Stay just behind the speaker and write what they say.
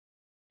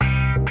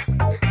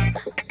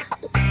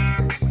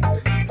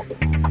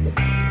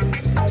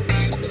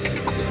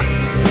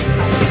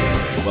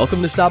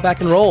Welcome to Stop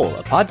Back and Roll,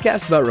 a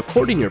podcast about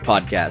recording your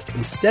podcast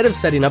instead of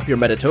setting up your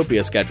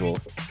Metatopia schedule,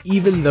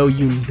 even though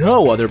you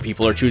know other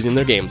people are choosing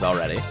their games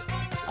already.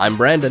 I'm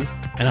Brandon.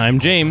 And I'm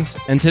James,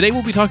 and today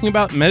we'll be talking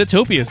about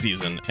Metatopia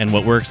season and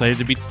what we're excited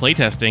to be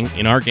playtesting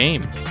in our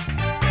games.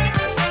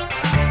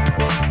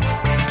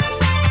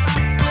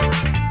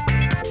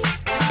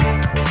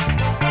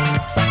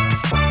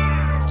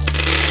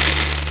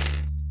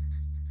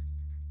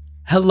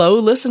 Hello,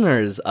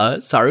 listeners.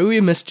 Sorry we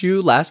missed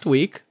you last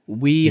week.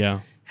 We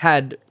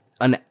had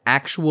an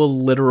actual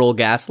literal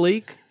gas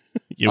leak.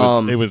 It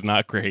was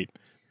not great.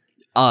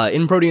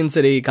 In Protean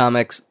City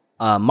Comics,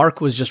 Mark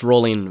was just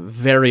rolling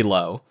very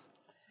low.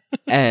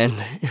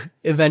 And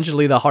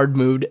eventually the hard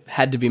move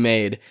had to be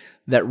made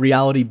that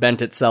reality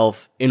bent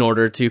itself in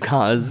order to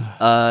cause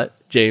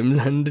James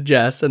and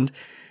Jess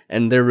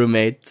and their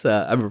roommates,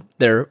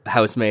 their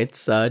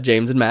housemates,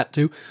 James and Matt,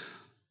 to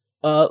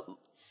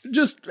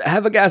just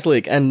have a gas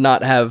leak and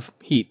not have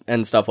heat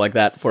and stuff like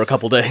that for a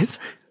couple days.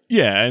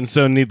 Yeah, and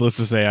so needless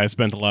to say, I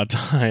spent a lot of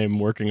time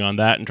working on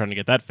that and trying to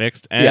get that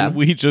fixed. And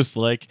we just,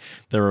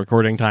 the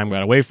recording time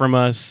got away from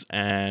us,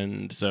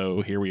 and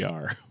so here we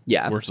are.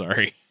 Yeah. We're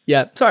sorry.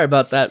 Yeah, sorry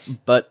about that,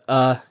 but,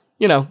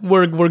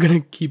 we're gonna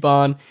keep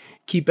on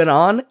keeping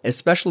on,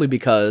 especially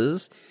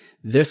because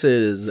this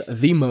is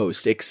the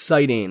most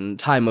exciting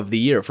time of the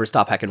year for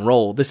Stop Hack and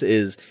Roll. This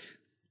is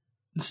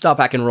Stop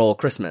Hack and Roll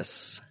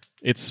Christmas.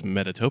 It's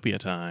Metatopia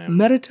time.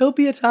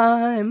 Metatopia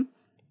time!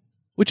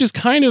 Which is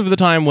kind of the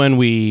time when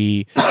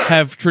we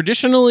have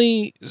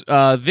traditionally,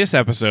 this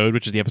episode,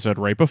 which is the episode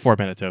right before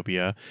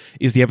Metatopia,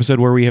 is the episode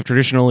where we have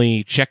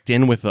traditionally checked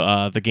in with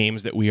the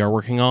games that we are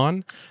working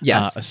on.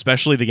 Yes.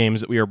 Especially the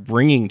games that we are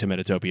bringing to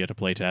Metatopia to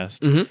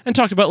playtest. And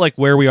talked about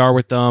where we are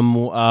with them,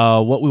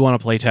 what we want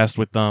to playtest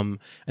with them,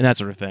 and that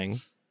sort of thing.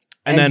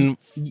 And then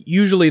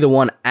usually the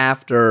one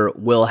after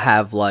will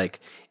have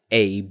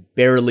a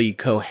barely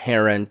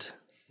coherent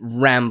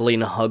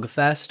rambling hug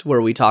fest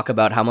where we talk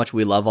about how much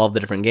we love all the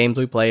different games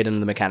we played and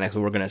the mechanics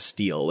we were going to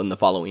steal in the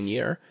following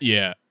year.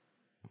 Yeah.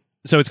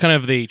 So it's kind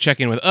of the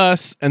check-in with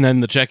us and then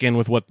the check-in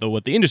with what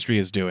the industry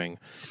is doing.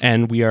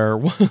 And we are,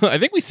 I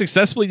think we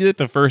successfully did it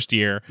the first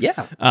year. Yeah.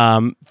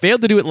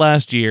 Failed to do it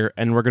last year,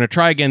 and we're going to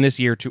try again this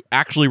year to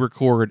actually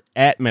record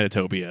at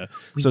Metatopia.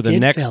 We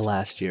did fail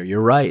last year. You're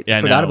right. Yeah,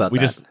 I forgot about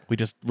that. We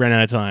just ran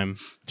out of time.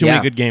 Too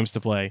many good games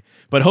to play.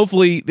 But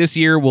hopefully this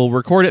year we'll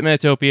record at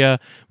Metatopia.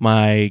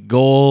 My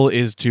goal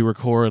is to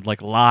record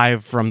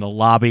live from the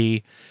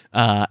lobby.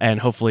 And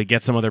hopefully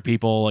get some other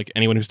people,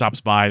 anyone who stops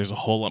by. There's a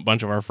whole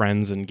bunch of our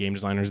friends and game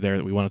designers there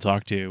that we want to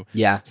talk to.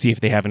 Yeah. See if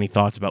they have any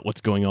thoughts about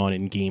what's going on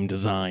in game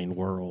design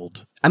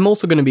world. I'm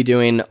also going to be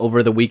doing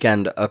over the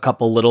weekend a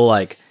couple little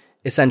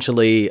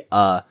essentially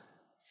I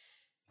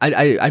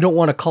don't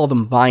want to call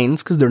them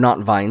vines because they're not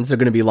vines. They're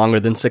going to be longer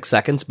than 6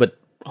 seconds, but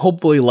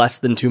hopefully less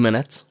than 2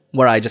 minutes,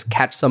 where I just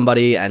catch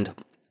somebody and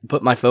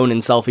put my phone in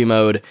selfie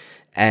mode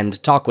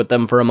and talk with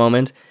them for a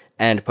moment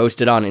and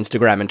post it on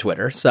Instagram and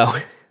Twitter. So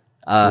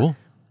Cool.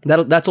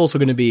 That's also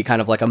going to be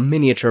kind of like a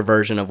miniature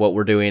version of what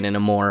we're doing in a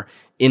more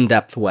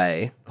in-depth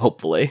way,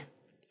 hopefully,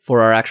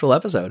 for our actual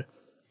episode.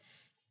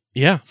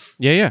 Yeah.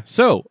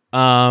 So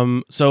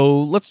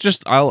let's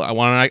just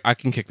I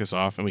can kick this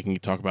off and we can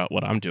talk about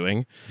what I'm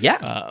doing.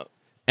 Yeah.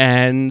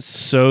 And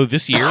so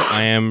this year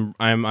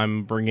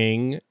I'm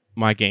bringing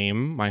my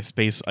game, my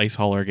Space Ice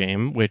Hauler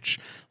game, which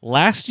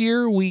last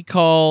year we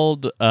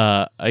called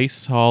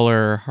Ice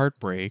Hauler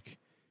Heartbreak.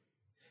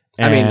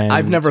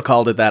 I've never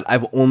called it that.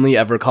 I've only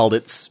ever called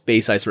it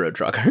Space Ice Road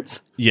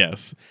Truckers.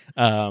 Yes.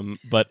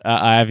 But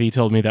Ivy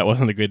told me that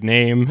wasn't a good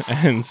name,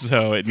 and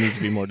so it needs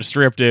to be more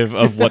descriptive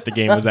of what the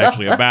game was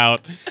actually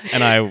about.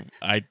 And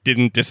I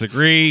didn't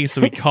disagree,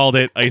 so we called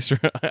it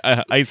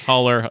Ice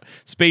Hauler,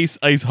 Space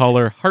Ice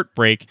Hauler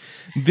Heartbreak.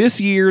 This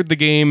year, the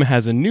game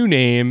has a new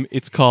name.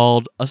 It's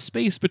called A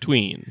Space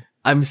Between.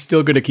 I'm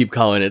still going to keep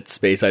calling it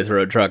Space Ice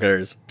Road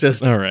Truckers.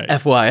 Just all right.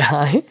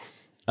 FYI.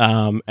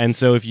 And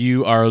so if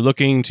you are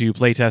looking to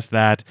playtest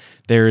that,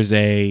 there's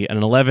an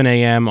 11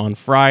 a.m. on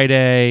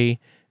Friday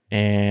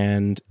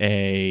and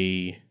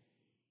a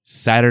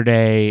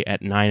Saturday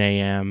at 9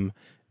 a.m.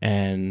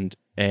 and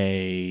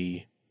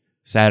a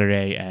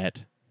Saturday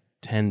at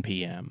 10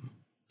 p.m.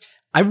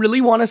 I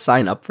really want to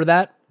sign up for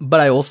that,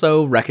 but I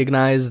also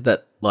recognize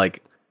that,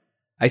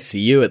 I see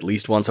you at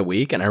least once a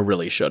week, and I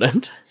really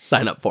shouldn't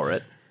sign up for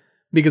it,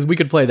 because we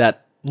could play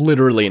that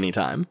literally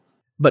anytime.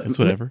 But it's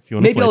whatever. If you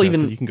want to play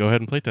test it, you can go ahead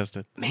and play test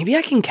it. Maybe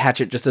I can catch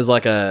it just as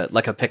like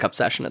a pickup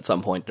session at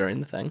some point during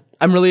the thing.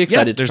 I'm really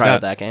excited to try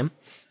out that game.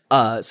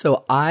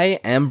 So I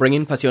am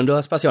bringing Pasión de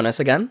las Pasiones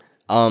again.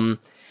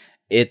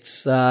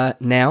 It's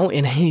now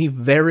in a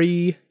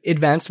very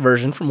advanced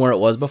version from where it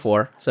was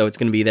before, so it's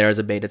going to be there as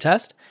a beta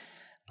test.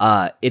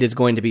 It is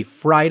going to be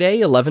Friday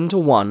 11 to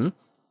 1,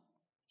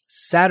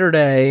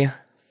 Saturday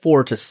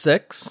 4 to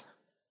 6,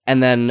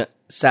 and then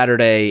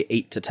Saturday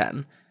 8 to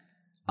 10.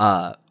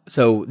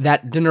 So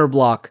that dinner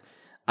block,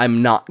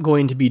 I'm not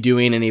going to be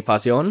doing any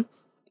Pasión,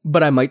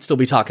 but I might still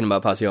be talking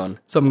about Pasión.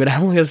 So I'm going to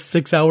have a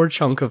 6-hour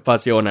chunk of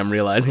Pasión, I'm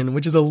realizing,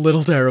 which is a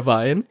little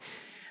terrifying.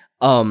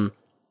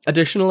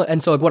 Additional,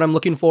 and so like what I'm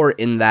looking for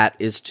in that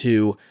is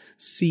to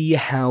see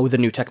how the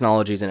new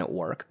technologies in it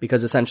work,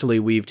 because essentially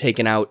we've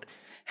taken out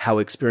how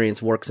experience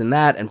works in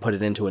that and put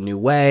it into a new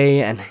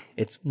way, and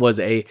it was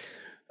a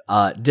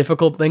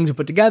difficult thing to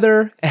put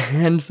together,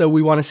 and so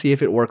we want to see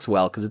if it works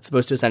well, because it's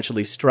supposed to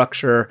essentially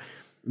structure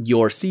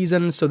your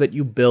season so that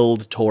you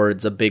build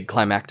towards a big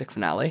climactic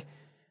finale.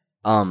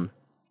 And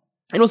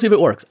we'll see if it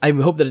works. I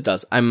hope that it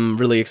does. I'm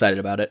really excited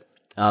about it.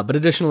 But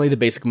additionally, the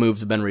basic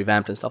moves have been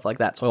revamped and stuff like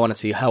that, so I want to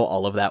see how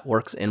all of that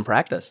works in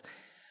practice.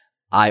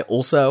 I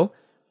also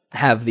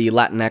have the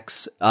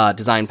Latinx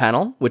design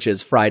panel, which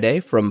is Friday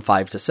from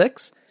 5 to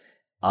 6,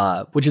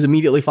 which is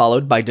immediately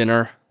followed by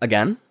dinner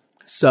again.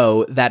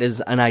 So that is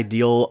an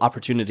ideal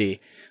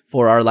opportunity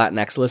for our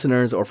Latinx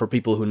listeners, or for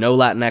people who know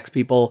Latinx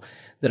people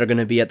that are going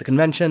to be at the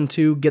convention,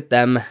 to get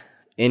them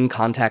in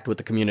contact with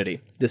the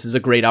community. This is a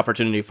great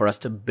opportunity for us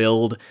to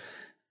build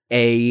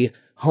a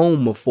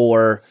home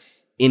for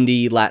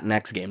indie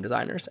Latinx game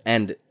designers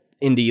and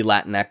indie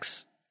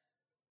Latinx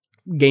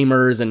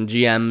gamers and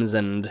GMs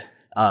and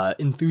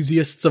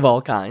enthusiasts of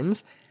all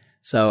kinds.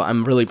 So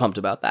I'm really pumped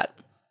about that.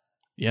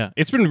 Yeah,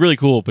 it's been really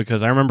cool,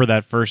 because I remember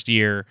that first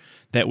year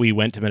that we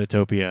went to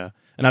Metatopia,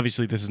 and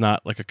obviously this is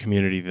not like a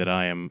community that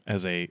I am,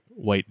 as a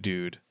white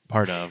dude,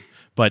 part of,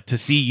 but to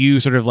see you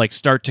sort of like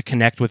start to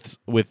connect with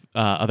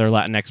other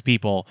Latinx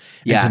people,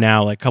 and to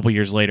now, like a couple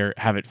years later,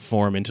 have it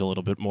form into a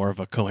little bit more of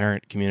a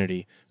coherent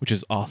community, which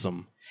is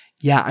awesome.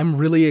 Yeah, I'm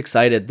really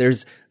excited.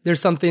 There's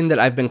something that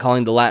I've been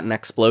calling the Latin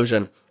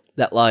explosion,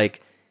 that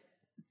like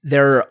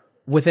they're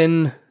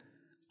within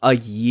a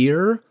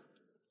year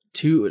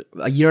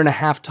and a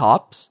half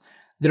tops,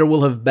 there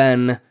will have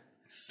been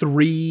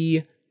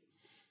 3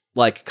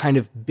 like kind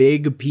of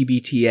big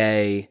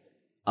PBTA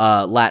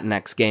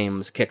Latinx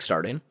games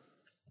kickstarting.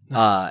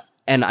 Nice.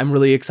 And I'm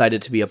really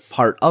excited to be a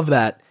part of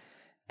that.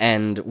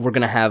 And we're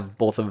going to have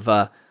both of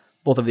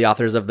the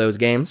authors of those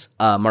games,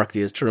 Mark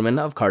Diaz-Truman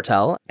of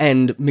Cartel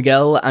and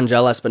Miguel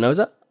Angel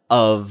Espinoza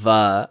of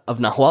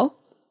Nahual,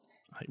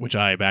 which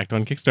I backed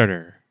on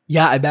Kickstarter.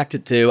 Yeah, I backed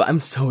it too.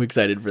 I'm so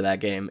excited for that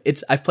game.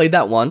 I've played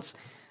that once.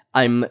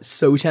 I'm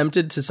so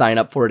tempted to sign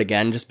up for it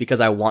again, just because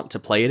I want to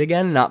play it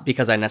again, not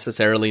because I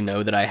necessarily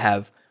know that I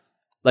have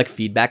like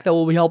feedback that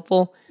will be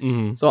helpful.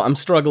 Mm-hmm. So I'm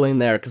struggling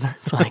there, because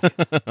it's like,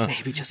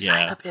 maybe just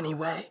sign up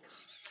anyway.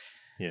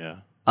 Yeah.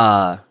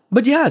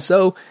 But yeah,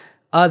 so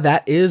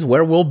that is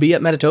where we'll be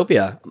at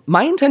Metatopia.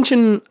 My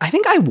intention, I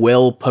think I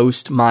will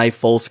post my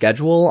full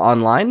schedule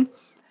online.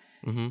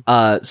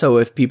 Mm-hmm. So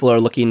if people are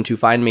looking to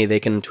find me, they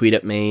can tweet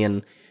at me,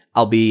 and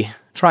I'll be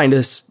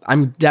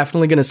I'm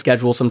definitely going to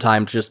schedule some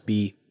time to just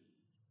be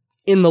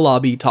in the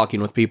lobby talking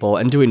with people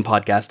and doing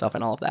podcast stuff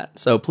and all of that.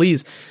 So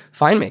please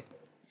find me.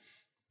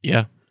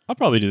 Yeah, I'll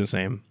probably do the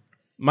same.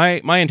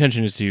 My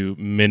intention is to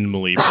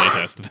minimally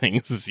playtest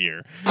things this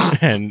year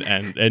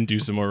and do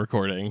some more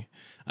recording.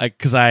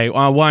 Because I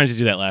wanted to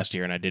do that last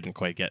year, and I didn't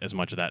quite get as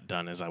much of that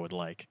done as I would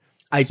like.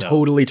 I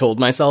totally told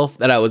myself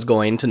that I was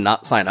going to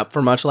not sign up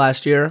for much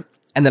last year,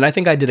 and then I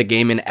think I did a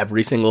game in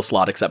every single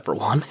slot except for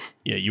one.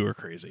 Yeah, you were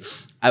crazy.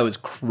 I was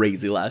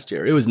crazy last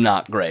year. It was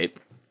not great.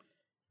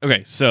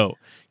 Okay, so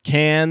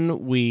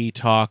can we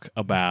talk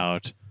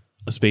about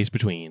A Space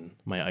Between,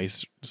 my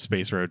Ice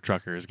Space Road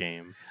Truckers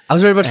game? I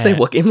was about to say,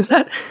 what game is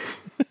that?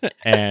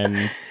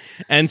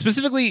 And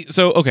specifically,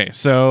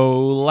 so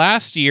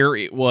last year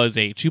it was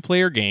a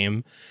 2-player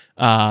game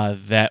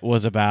that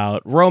was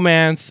about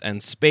romance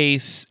and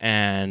space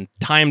and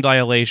time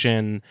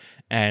dilation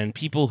and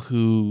people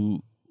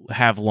who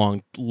have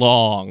long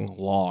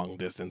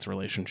distance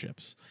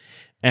relationships.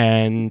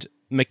 And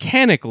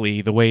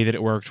mechanically, the way that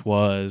it worked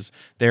was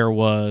there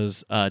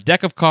was a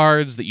deck of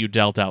cards that you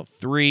dealt out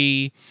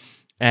 3,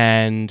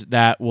 and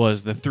that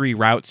was the 3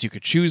 routes you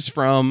could choose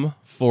from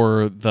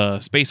for the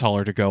space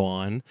hauler to go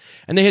on.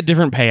 And they had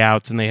different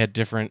payouts, and they had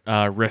different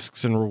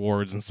risks and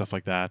rewards and stuff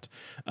like that.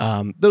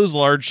 Those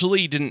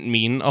largely didn't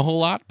mean a whole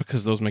lot,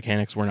 because those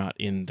mechanics were not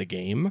in the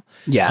game.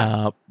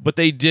 Yeah. But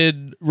they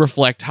did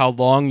reflect how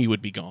long you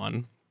would be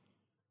gone.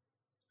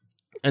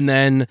 And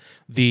then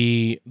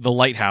the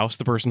lighthouse,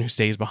 the person who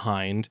stays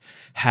behind,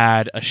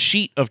 had a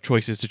sheet of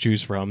choices to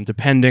choose from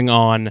depending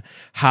on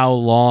how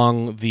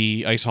long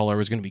the ice hauler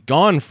was going to be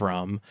gone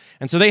from.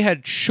 And so they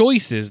had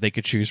choices they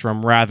could choose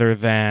from rather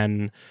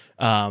than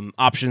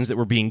options that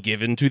were being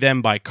given to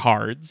them by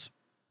cards.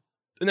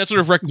 And that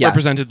sort of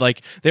represented,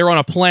 like, they were on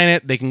a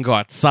planet, they can go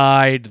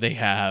outside, they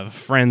have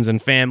friends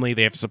and family,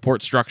 they have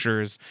support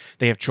structures,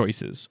 they have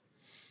choices.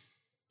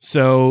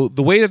 So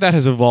the way that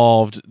has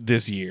evolved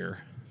this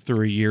year,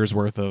 through a year's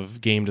worth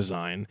of game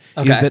design,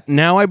 is that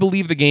now I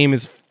believe the game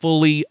is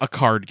fully a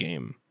card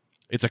game.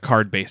 It's a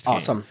card-based game.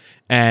 Awesome.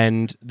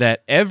 And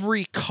that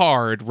every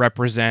card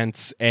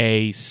represents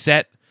a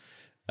set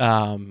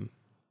amount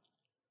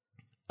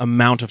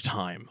of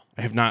time.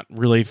 I have not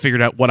really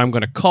figured out what I'm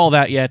going to call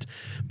that yet,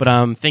 but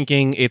I'm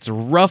thinking it's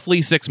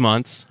roughly 6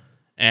 months.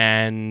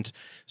 And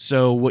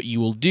so what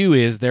you will do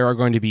is there are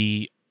going to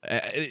be,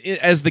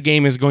 as the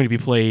game is going to be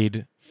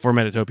played for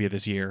Metatopia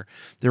this year,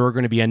 there are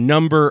going to be a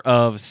number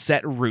of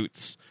set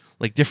routes,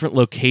 like different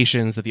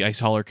locations that the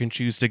ice hauler can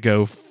choose to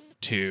go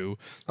to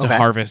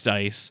harvest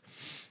ice.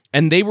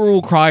 And they will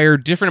require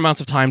different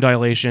amounts of time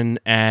dilation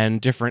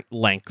and different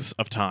lengths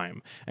of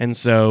time. And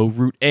so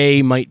route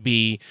A might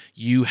be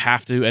you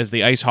have to, as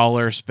the ice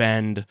hauler,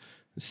 spend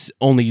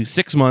only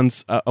 6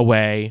 months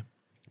away,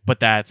 but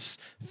that's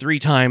 3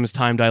 times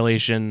time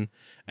dilation.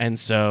 And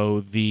so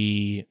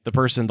the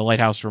person, the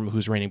lighthouse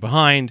who's reigning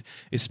behind,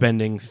 is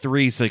spending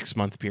 3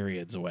 6-month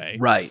periods away.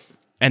 Right.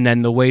 And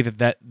then the way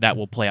that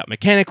will play out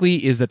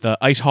mechanically is that the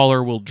ice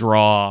hauler will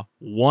draw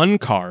 1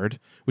 card,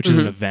 which is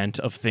an event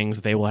of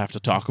things they will have to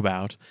talk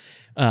about.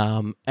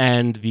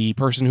 And the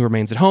person who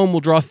remains at home will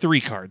draw 3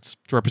 cards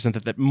to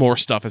represent that more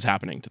stuff is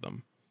happening to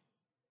them.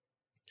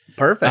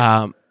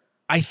 Perfect.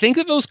 I think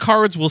that those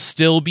cards will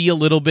still be a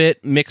little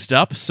bit mixed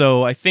up.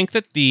 So I think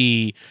that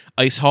the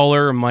ice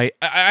hauler might...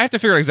 I have to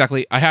figure out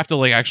exactly... I have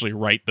to actually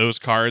write those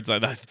cards.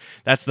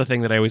 That's the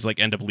thing that I always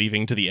end up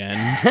leaving to the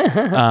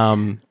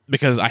end.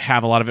 Because I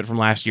have a lot of it from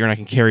last year and I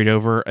can carry it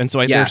over. And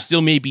so there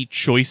still may be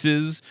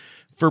choices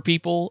for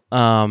people.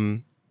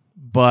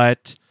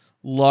 But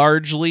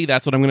largely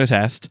that's what I'm going to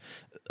test.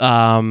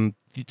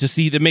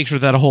 To make sure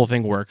that a whole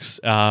thing works,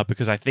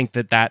 because I think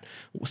that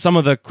some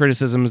of the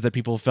criticisms that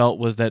people felt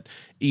was that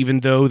even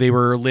though they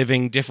were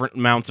living different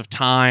amounts of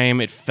time,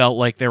 it felt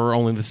like there were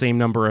only the same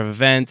number of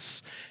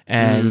events,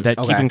 and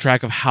keeping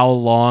track of how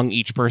long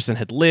each person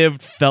had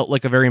lived felt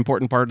like a very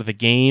important part of the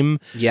game,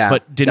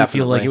 but didn't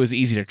feel like it was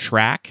easy to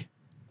track.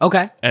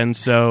 Okay. And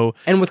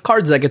with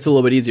cards, that gets a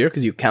little bit easier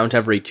because you count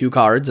every 2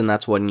 cards, and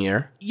that's 1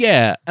 year.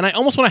 Yeah, and I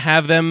almost want to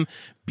have them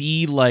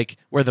be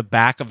where the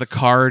back of the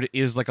card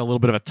is a little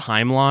bit of a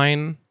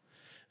timeline,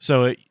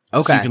 so you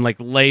can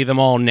lay them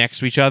all next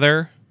to each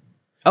other.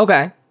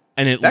 Okay.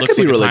 And it looks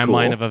like really a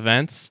timeline of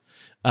events.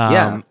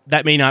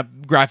 That may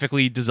not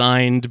graphically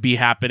designed to be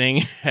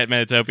happening at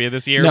Metatopia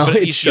this year, but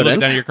at least you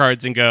look down at your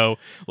cards and go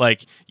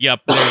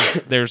yep,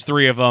 there's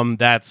 3 of them.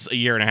 That's a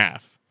year and a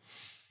half.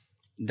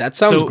 That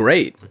sounds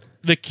great.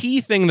 The key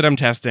thing that I'm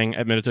testing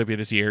at Metatopia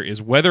this year is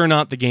whether or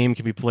not the game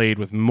can be played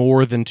with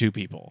more than 2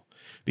 people.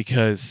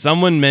 Because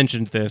someone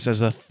mentioned this as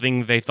a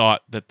thing they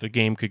thought that the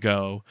game could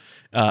go,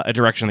 a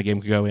direction the game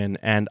could go in,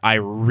 and I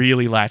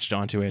really latched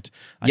onto it.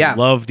 I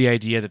love the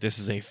idea that this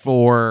is a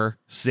 4,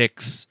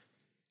 6,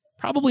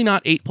 probably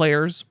not 8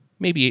 players,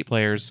 maybe 8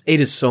 players.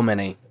 8 is so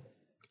many.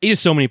 8 is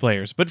so many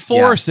players, but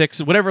 4 or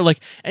 6, whatever,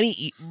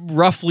 any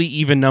roughly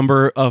even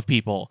number of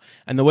people.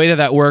 And the way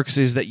that works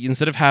is that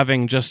instead of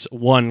having just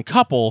 1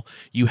 couple,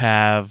 you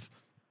have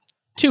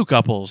 2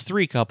 couples,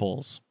 3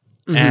 couples,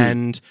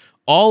 and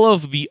all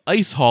of the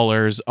ice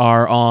haulers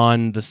are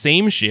on the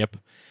same ship,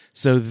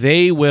 so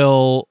they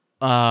will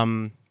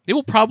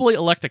probably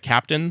elect a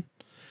captain,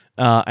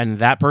 and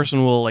that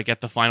person will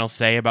get the final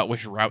say about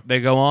which route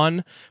they go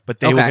on, but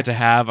they will get to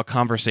have a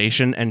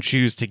conversation and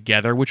choose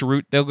together which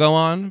route they'll go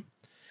on.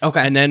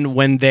 Okay. And then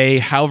when they,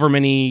 however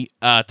many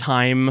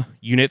time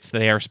units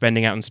they are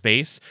spending out in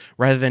space,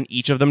 rather than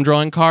each of them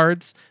drawing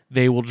cards,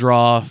 they will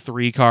draw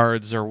 3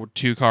 cards or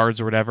 2 cards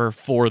or whatever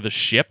for the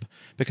ship,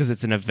 because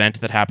it's an event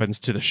that happens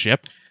to the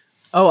ship.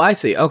 Oh, I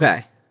see.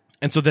 Okay.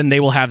 And so then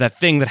they will have that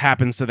thing that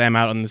happens to them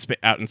out in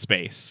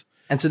space.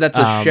 And so that's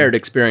a shared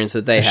experience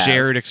that they have.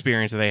 Shared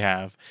experience that they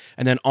have.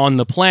 And then on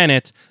the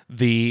planet,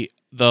 the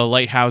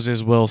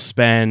lighthouses will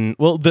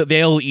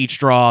they'll each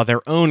draw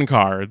their own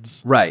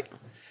cards. Right.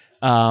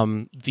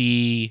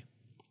 The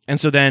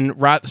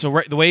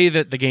way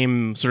that the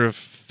game sort of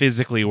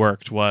physically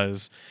worked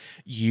was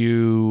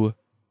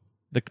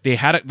they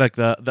had it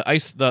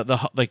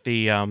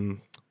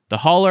the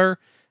hauler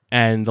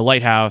and the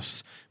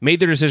lighthouse made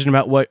their decision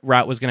about what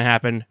route was going to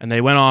happen, and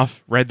they went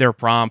off, read their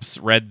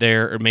prompts, made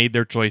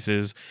their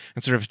choices,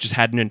 and sort of just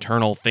had an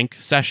internal think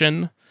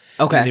session.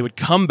 Okay. And they would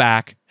come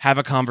back, have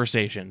a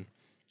conversation,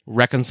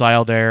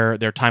 reconcile their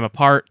time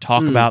apart,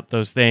 talk about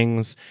those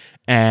things,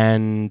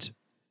 and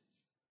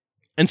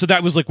so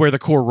that was where the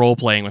core role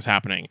playing was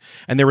happening.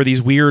 And there were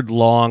these weird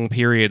long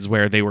periods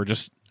where they were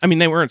just,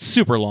 they weren't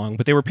super long,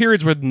 but they were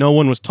periods where no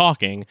one was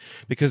talking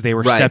because they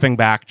were stepping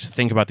back to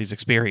think about these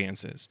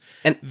experiences.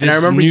 And I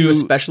remember you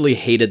especially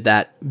hated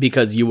that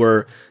because you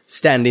were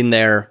standing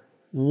there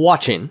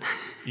watching.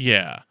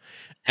 Yeah.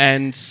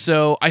 And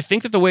so I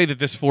think that the way that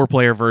this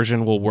 4-player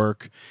version will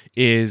work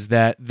is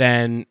that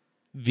then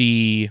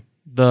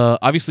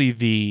obviously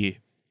the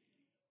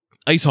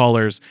ice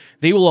haulers,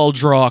 they will all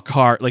draw a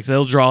card,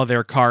 they'll draw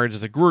their cards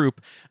as a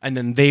group, and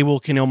then they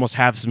can almost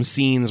have some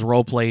scenes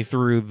role play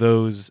through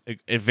those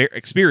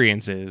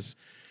experiences.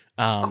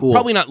 Cool.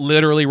 Probably not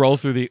literally role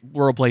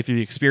play through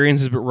the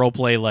experiences, but role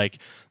play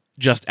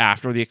just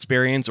after the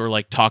experience,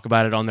 or talk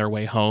about it on their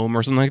way home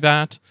or something like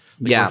that.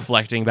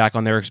 Reflecting back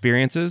on their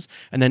experiences.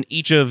 And then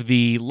each of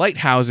the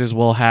lighthouses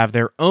will have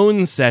their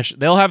own session.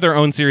 They'll have their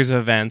own series of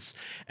events.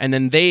 And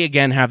then they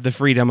again have the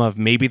freedom of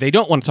maybe they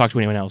don't want to talk to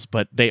anyone else,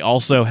 but they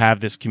also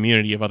have this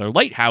community of other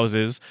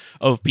lighthouses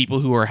of people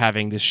who are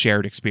having this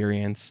shared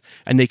experience,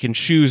 and they can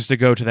choose to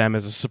go to them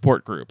as a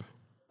support group.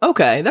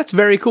 Okay, that's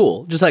very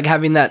cool. Just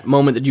having that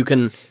moment that you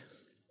can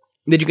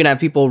That you can have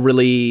people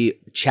really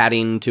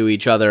chatting to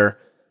each other.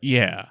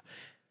 Yeah.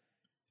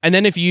 And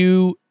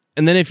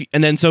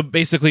then so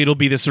basically it'll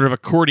be this sort of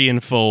accordion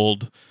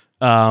fold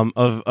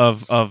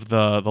of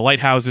the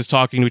lighthouses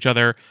talking to each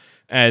other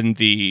and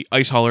the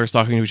ice haulers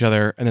talking to each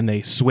other, and then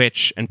they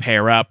switch and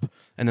pair up,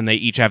 and then they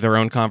each have their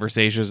own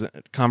conversations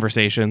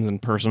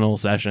and personal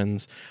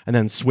sessions, and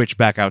then switch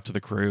back out to the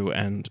crew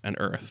and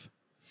Earth.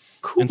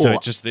 Cool. And so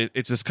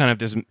it's just kind of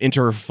this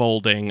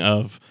interfolding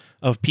of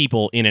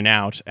people in and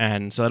out,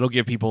 and so that'll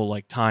give people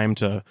like time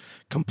to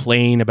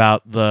complain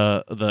about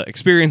the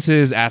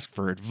experiences, ask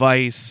for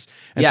advice,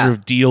 and sort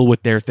of deal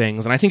with their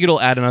things. And I think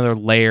it'll add another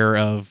layer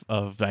of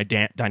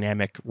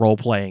dynamic role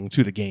playing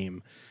to the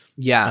game.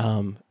 Yeah.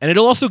 And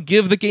it'll also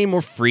give the game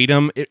more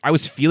freedom. I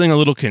was feeling a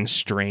little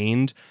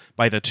constrained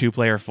by the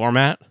 2-player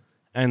format,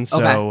 and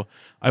so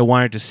I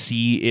wanted to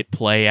see it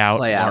play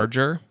out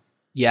larger.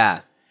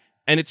 Yeah.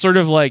 And it's sort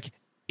of like,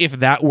 if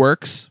that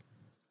works,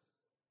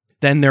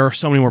 then there are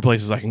so many more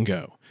places I can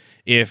go.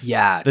 If the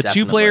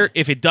definitely. 2-player,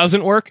 if it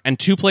doesn't work and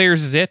 2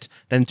 players is it,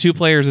 then 2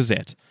 players is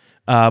it.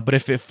 But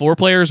if 4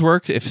 players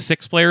work, if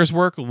 6 players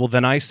work, well,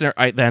 then I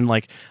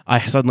suddenly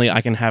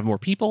can have more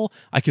people.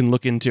 I can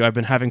look into. I've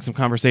been having some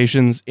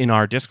conversations in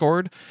our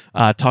Discord,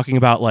 talking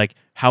about like,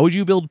 how would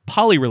you build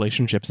poly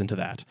relationships into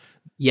that?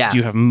 Yeah. Do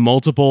you have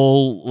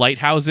multiple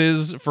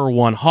lighthouses for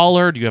one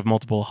hauler? Do you have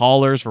multiple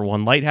haulers for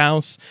one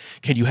lighthouse?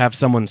 Can you have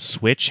someone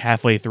switch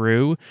halfway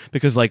through?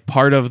 Because like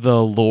part of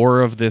the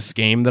lore of this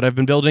game that I've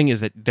been building is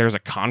that there's a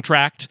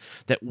contract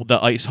that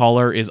the ice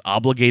hauler is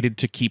obligated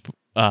to keep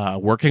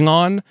working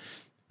on.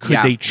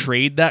 Could they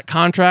trade that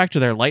contract to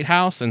their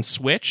lighthouse and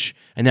switch,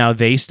 and now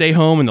they stay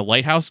home and the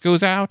lighthouse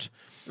goes out?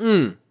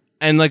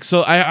 And like,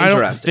 so I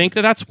don't think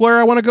that that's where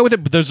I want to go with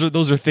it, but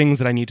those are things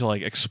that I need to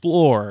like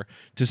explore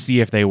to see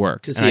if they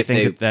work. To see if I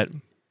think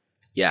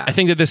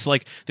that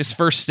this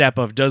first step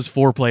of does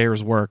 4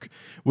 players work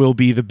will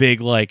be the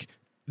big like,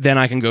 then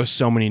I can go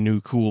so many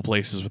new cool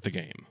places with the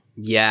game.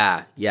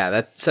 Yeah,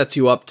 that sets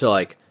you up to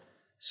like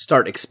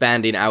start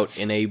expanding out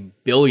in a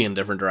billion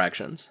different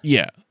directions.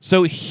 Yeah.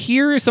 So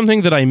here is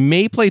something that I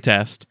may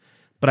playtest,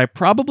 but I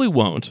probably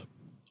won't,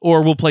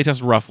 or will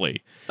playtest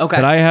roughly. Okay.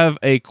 But I have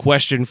a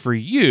question for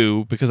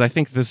you, because I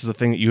think this is a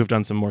thing that you have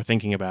done some more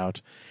thinking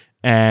about,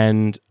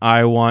 and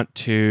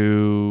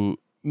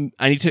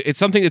it's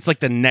something that's like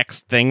the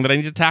next thing that I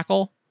need to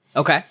tackle.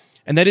 Okay.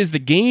 And that is, the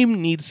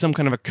game needs some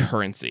kind of a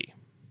currency.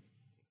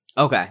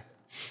 Okay.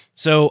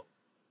 So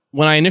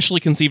when I initially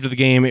conceived of the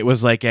game, it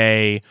was like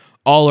a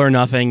all or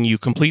nothing. You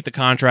complete the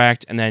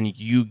contract and then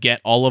you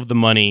get all of the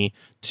money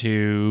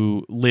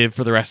to live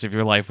for the rest of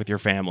your life with your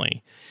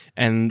family.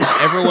 And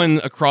everyone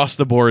across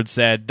the board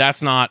said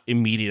that's not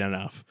immediate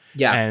enough.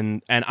 Yeah.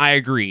 And I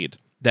agreed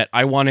that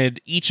I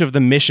wanted each of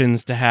the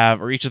missions to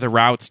have, or each of the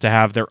routes to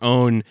have, their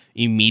own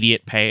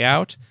immediate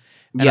payout.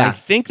 And I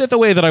think that the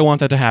way that I want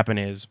that to happen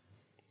is,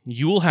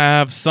 you will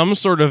have some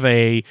sort of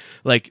a,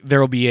 like,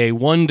 there will be a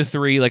 1 to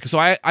 3, like, so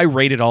I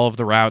rated all of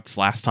the routes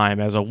last time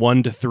as a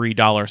 $1 to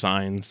 $3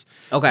 signs.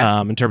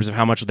 Okay. In terms of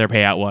how much their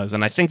payout was.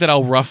 And I think that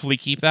I'll roughly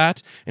keep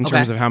that in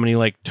terms of how many,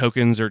 like,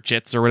 tokens or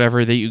chits or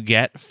whatever that you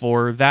get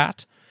for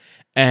that.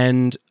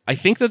 And I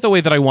think that the way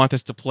that I want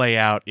this to play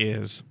out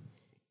is,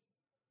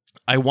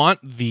 I want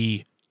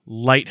the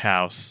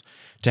lighthouse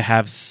to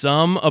have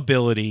some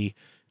ability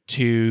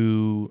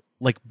to,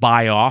 like,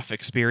 buy off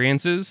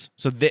experiences.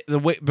 So the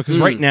way, because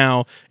right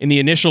now in the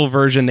initial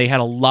version they had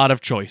a lot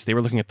of choice. They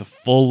were looking at the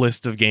full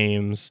list of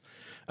games,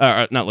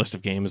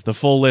 the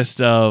full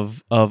list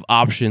of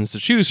options to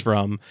choose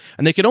from,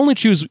 and they could only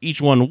choose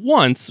each one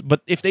once.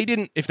 But if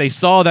they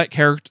saw that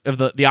character of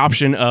the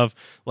option of,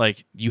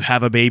 like, you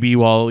have a baby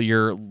while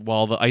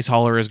the ice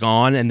hauler is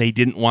gone, and they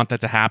didn't want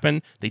that to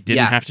happen, they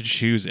didn't have to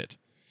choose it.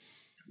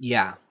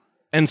 Yeah.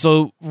 And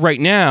so right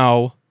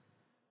now,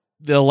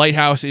 the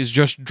lighthouse is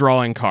just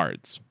drawing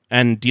cards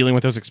and dealing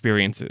with those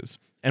experiences.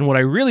 And what I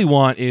really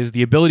want is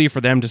the ability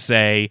for them to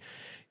say,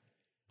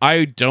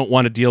 I don't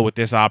want to deal with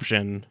this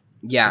option.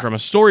 Yeah. From a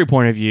story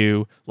point of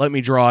view, let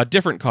me draw a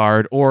different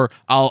card, or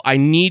I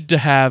need to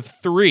have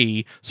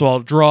 3, so I'll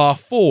draw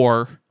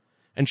 4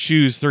 and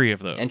choose 3 of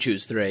those. And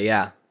choose 3,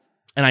 yeah.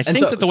 And I think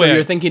that the way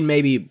you're thinking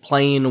maybe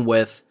playing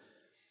with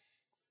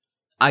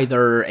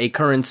either a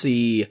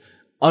currency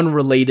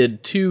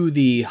unrelated to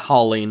the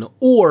hauling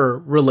or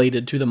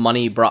related to the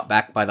money brought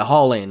back by the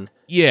hauling.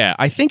 Yeah,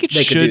 I think it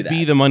should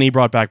be the money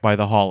brought back by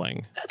the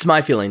hauling. That's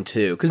my feeling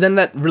too, because then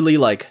that really,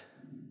 like,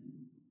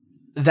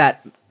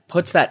 that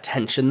puts that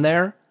tension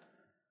there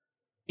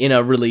in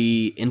a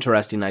really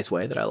interesting, nice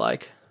way that I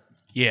like.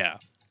 Yeah.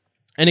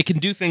 And it can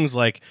do things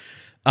like,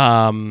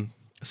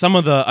 some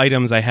of the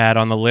items I had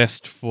on the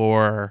list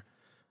for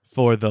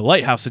the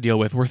lighthouse to deal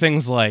with were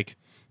things like,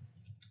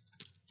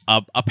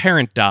 a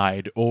parent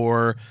died,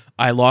 or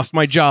I lost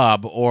my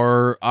job,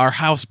 or our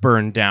house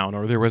burned down,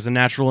 or there was a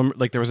natural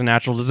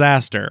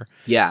disaster.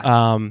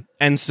 Yeah.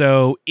 And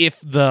so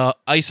if the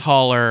ice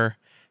hauler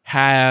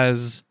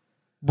has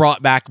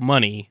brought back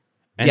money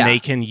and they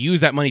can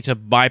use that money to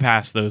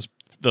bypass those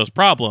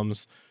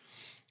problems,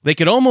 they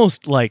could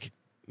almost, like,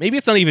 maybe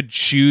it's not even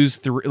choose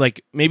 3,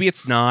 like maybe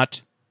it's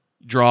not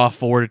draw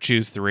 4 to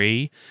choose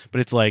 3,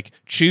 but it's like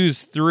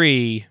choose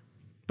 3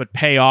 but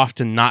pay off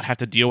to not have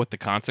to deal with the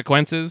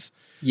consequences.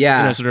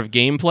 Yeah. Sort of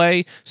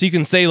gameplay. So you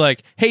can say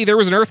like, hey, there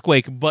was an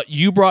earthquake, but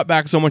you brought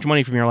back so much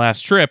money from your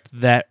last trip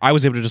that I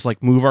was able to just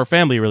like move our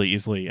family really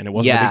easily, and it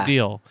wasn't a big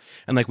deal.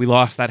 And like we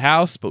lost that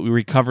house, but we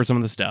recovered some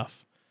of the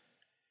stuff.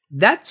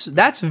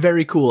 That's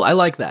very cool. I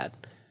like that.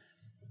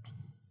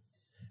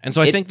 And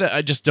so I think that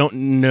I just don't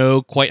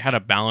know quite how to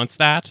balance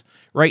that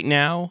right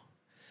now.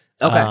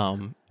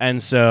 Okay.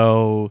 And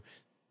so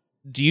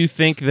do you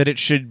think that it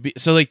should be,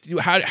 so like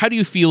how do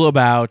you feel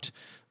about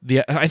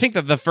I think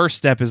that the first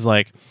step is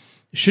like,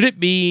 should it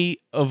be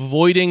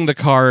avoiding the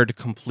card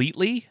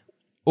completely,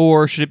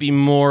 or should it be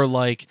more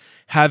like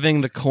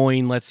having the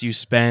coin lets you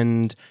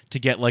spend to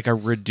get like a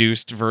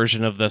reduced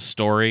version of the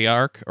story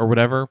arc or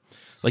whatever?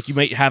 Like you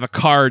might have a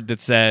card that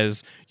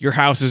says your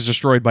house is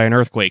destroyed by an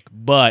earthquake,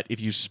 but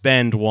if you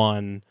spend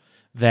 1,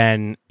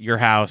 then your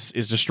house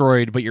is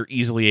destroyed, but you're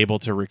easily able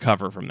to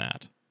recover from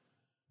that.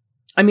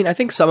 I mean, I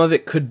think some of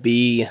it could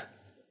be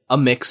a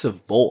mix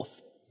of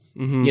both.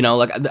 Mm-hmm.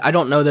 Like I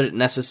don't know that it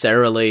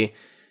necessarily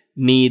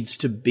needs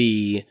to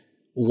be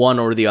one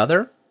or the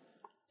other,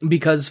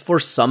 because for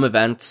some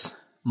events,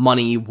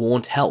 money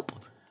won't help.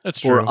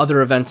 That's true. For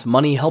other events,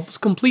 money helps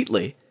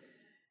completely.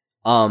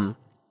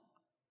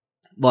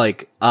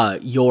 Like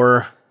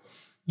your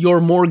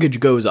mortgage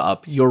goes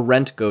up, your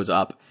rent goes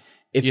up.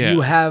 If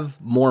you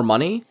have more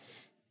money,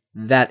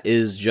 that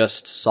is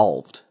just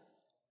solved.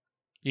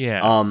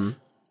 Yeah.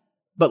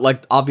 But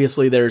like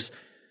obviously there's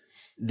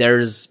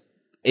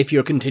if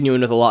you're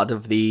continuing with a lot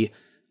of the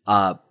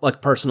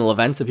like personal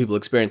events that people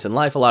experience in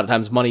life, a lot of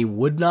times money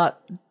would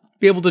not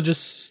be able to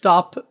just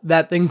stop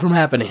that thing from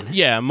happening.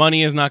 Yeah,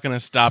 money is not going to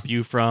stop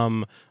you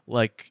from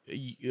like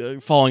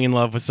falling in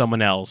love with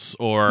someone else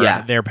or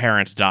their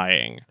parent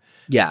dying.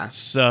 Yeah.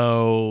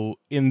 So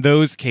in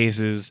those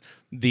cases,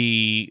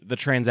 the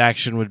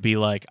transaction would be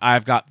like,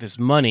 I've got this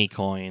money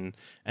coin,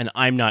 and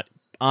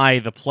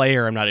the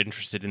player, I'm not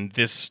interested in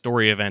this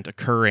story event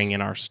occurring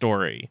in our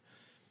story.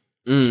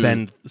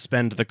 Spend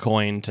the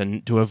coin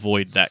to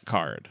avoid that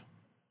card.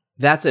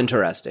 That's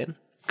interesting,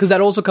 because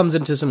that also comes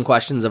into some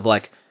questions of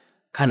like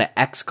kind of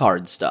X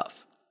card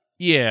stuff.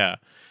 Yeah,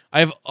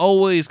 I've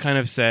always kind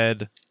of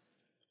said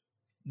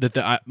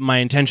that my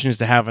intention is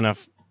to have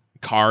enough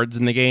cards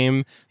in the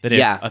game that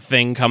if a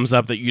thing comes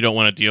up that you don't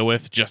want to deal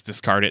with, just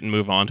discard it and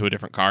move on to a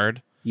different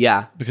card.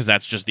 Yeah, because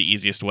that's just the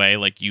easiest way.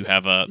 Like you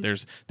have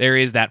there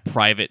is that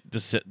private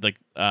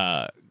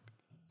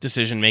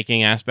decision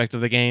making aspect of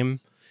the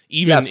game,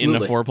 even in the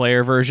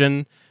 4-player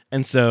version,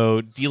 and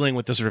so dealing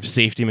with the sort of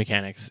safety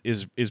mechanics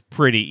is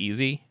pretty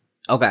easy.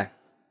 Okay,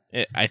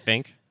 I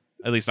think.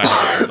 At least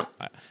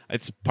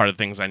it's part of the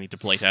things I need to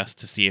playtest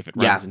to see if it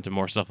runs into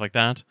more stuff like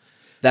that.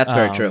 That's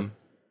very true.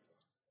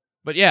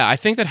 But yeah, I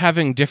think that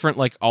having different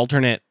like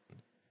alternate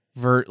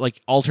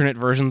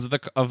versions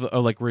of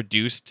like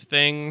reduced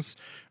things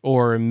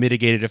or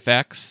mitigated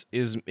effects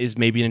is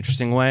maybe an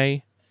interesting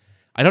way.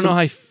 I don't know how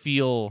I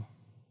feel.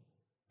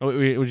 What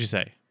would you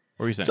say?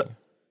 What were you saying?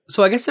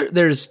 So I guess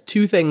there's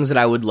 2 things that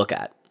I would look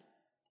at.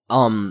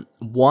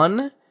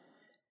 One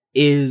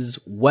is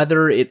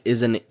whether it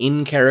is an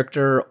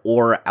in-character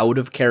or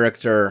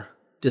out-of-character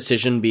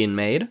decision being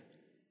made.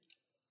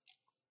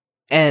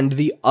 And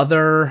the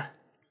other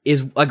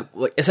is, like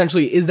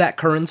essentially, is that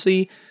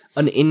currency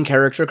an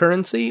in-character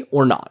currency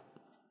or not?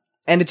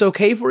 And it's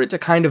okay for it to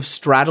kind of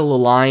straddle a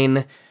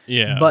line,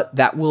 but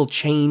that will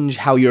change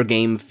how your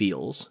game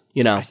feels,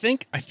 I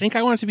think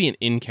I want it to be an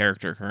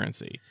in-character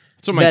currency.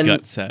 That's what my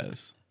gut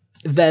says.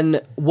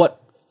 Then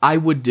what I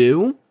would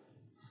do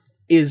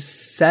is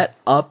set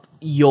up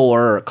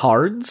your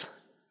cards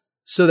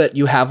so that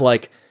you have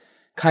like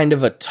kind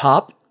of a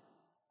top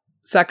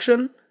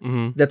section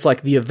that's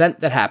like the event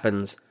that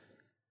happens,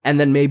 and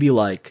then maybe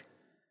like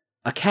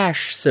a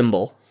cash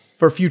symbol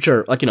for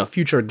future, like,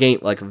 future game,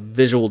 like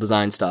visual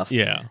design stuff.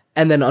 Yeah.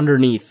 And then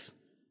underneath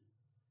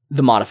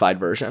the modified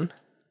version.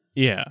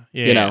 Yeah.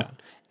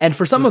 And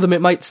for some of them,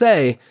 it might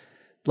say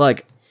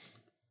like,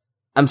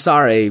 I'm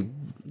sorry,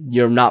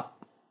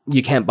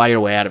 you can't buy your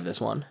way out of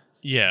this one.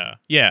 Yeah.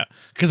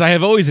 Because I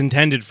have always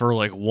intended for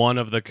like one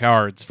of the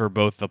cards for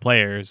both the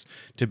players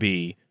to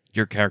be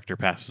your character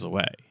passes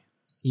away.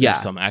 Yeah.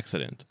 Some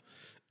accident.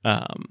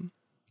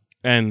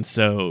 And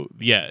so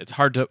it's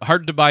hard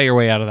to buy your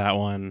way out of that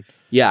one.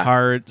 Yeah.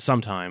 Hard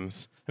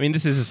sometimes. I mean,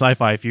 this is a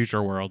sci-fi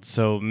future world,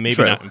 so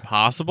maybe not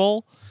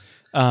impossible.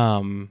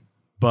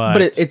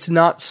 But it's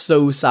not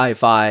so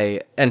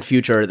sci-fi and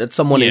future that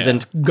someone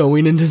isn't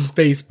going into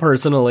space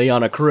personally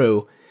on a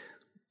crew.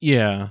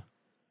 Yeah.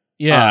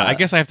 I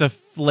guess I have to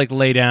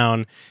lay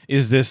down,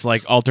 is this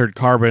like altered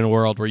carbon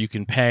world where you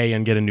can pay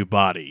and get a new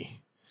body?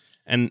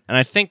 And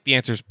I think the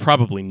answer is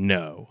probably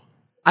no.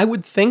 I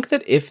would think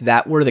that if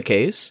that were the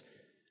case,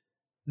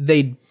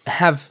 they'd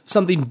have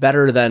something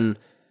better than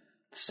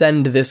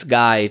send this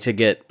guy to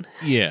get...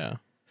 Yeah.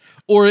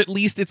 Or at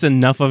least it's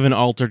enough of an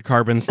altered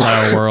carbon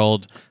style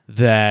world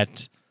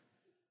that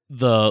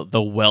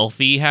the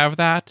wealthy have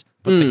that,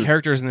 but the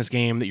characters in this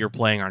game that you're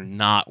playing are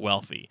not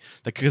wealthy.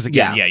 Because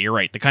again, you're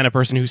right. The kind of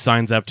person who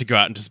signs up to go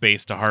out into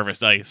space to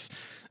harvest ice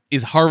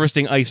is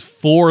harvesting ice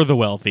for the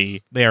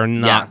wealthy. They are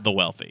not the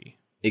wealthy.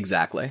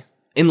 Exactly.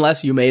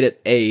 Unless you made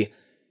it a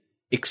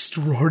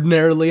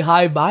extraordinarily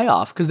high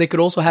buy-off, because they could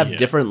also have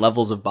different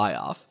levels of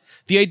buy-off.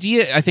 The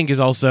idea, I think, has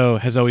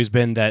always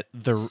been that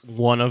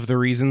one of the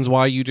reasons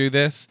why you do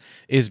this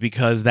is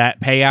because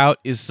that payout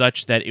is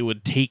such that it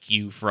would take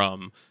you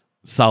from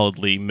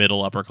solidly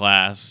middle upper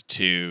class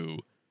to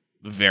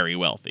very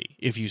wealthy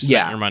if you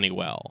spent your money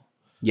well.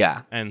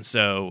 Yeah. And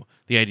so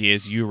the idea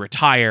is you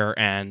retire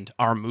and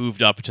are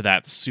moved up to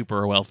that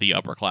super wealthy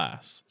upper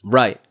class.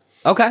 Right.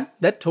 Okay,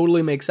 that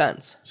totally makes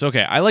sense. So,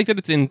 okay, I like that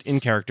it's in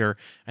character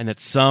and that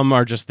some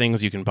are just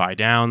things you can buy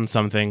down,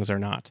 some things are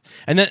not.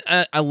 And then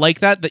I like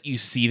that you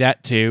see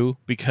that too,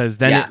 because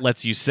then it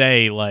lets you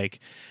say,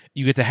 like,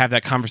 you get to have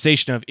that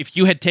conversation of, if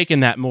you had taken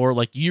that more,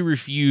 like, you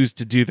refused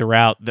to do the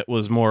route that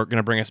was more going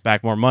to bring us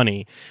back more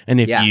money. And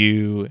if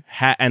you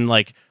and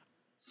like,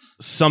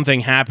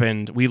 something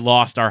happened, we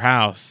lost our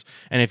house,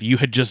 and if you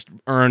had just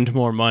earned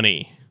more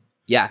money,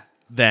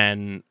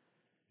 then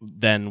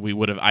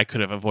I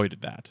could have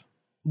avoided that.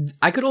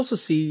 I could also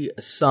see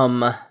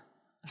some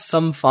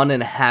fun in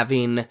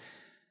having,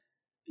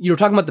 you were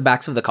talking about the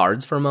backs of the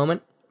cards for a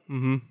moment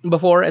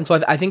before, and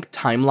so I think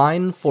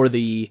timeline for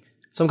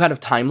some kind of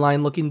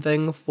timeline looking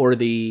thing for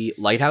the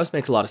lighthouse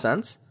makes a lot of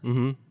sense.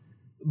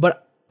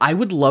 But I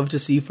would love to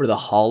see for the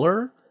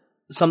hauler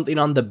something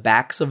on the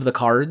backs of the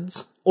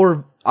cards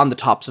or on the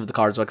tops of the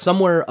cards, like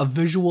somewhere a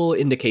visual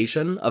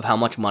indication of how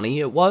much money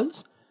it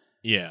was.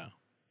 Yeah.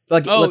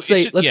 Like, let's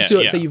say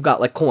you've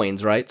got like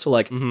coins, right? So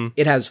like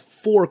it has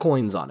 4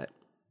 coins on it.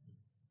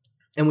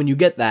 And when you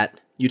get that,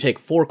 you take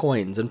 4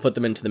 coins and put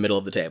them into the middle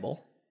of the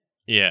table.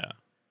 Yeah.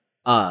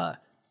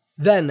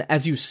 Then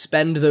as you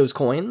spend those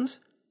coins,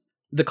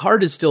 the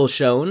card is still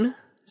shown,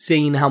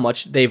 seeing how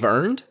much they've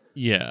earned.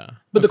 Yeah.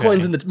 But the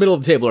coins in the middle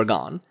of the table are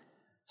gone.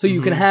 So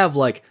you can have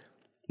like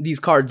these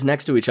cards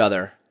next to each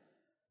other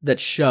that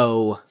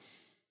show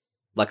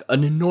like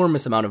an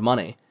enormous amount of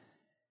money.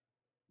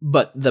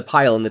 But the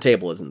pile in the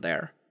table isn't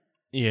there.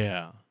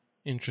 Yeah.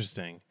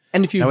 Interesting.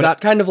 And if you've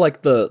got kind of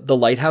like the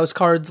lighthouse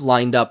cards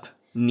lined up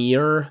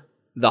near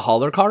the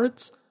hauler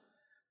cards,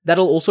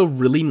 that'll also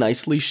really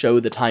nicely show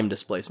the time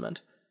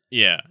displacement.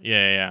 Yeah.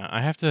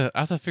 I have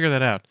to figure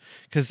that out.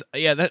 Because,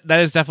 that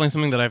is definitely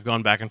something that I've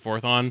gone back and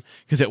forth on.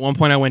 Because at one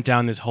point I went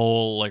down this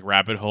whole like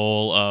rabbit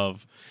hole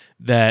of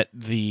that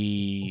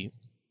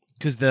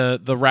because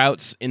the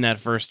routes in that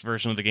first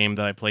version of the game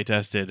that I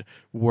playtested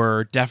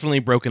were definitely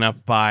broken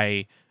up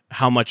by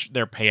how much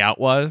their payout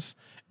was.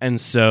 And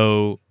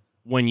so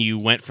when you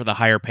went for the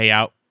higher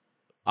payout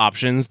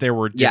options, there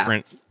were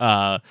different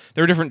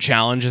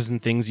challenges and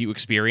things you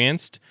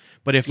experienced.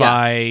 But if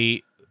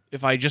I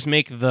just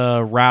make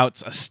the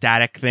routes a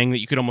static thing that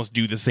you could almost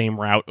do the same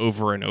route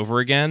over and over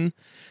again,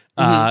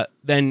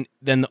 then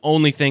the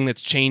only thing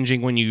that's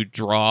changing when you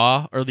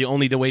draw, or the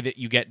way that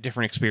you get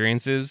different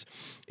experiences,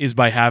 is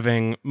by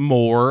having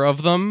more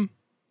of them.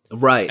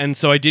 Right. And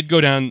so I did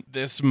go down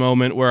this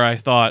moment where I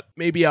thought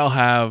maybe I'll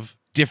have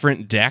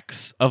different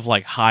decks of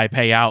like high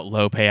payout,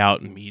 low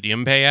payout, and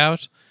medium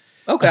payout.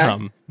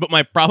 Okay. But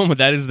my problem with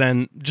that is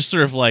then just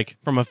sort of like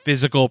from a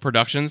physical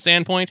production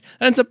standpoint,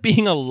 it ends up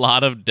being a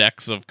lot of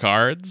decks of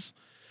cards,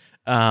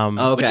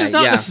 which is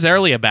not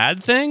necessarily a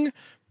bad thing,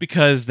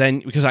 because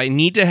I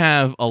need to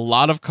have a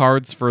lot of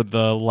cards for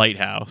the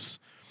lighthouse,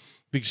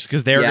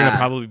 because they're going to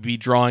probably be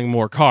drawing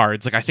more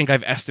cards. Like, I think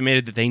I've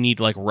estimated that they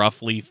need like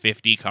roughly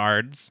 50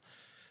 cards.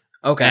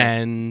 Okay.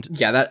 And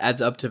that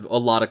adds up to a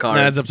lot of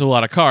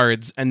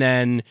cards. And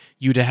then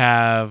you'd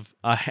have,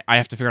 I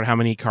have to figure out how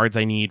many cards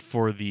I need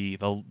for the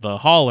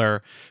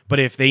hauler. But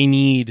if they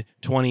need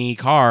 20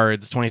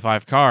 cards,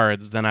 25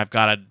 cards, then I've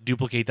got to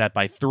duplicate that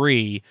by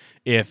 3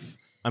 if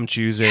I'm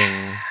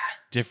choosing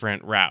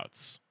different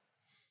routes.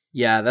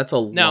 Yeah, that's a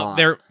lot. Now,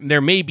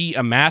 there may be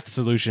a math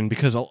solution,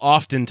 because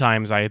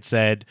oftentimes I had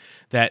said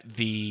that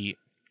the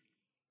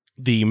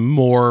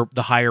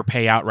higher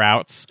payout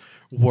routes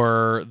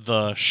were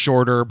the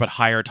shorter but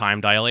higher time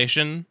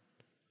dilation.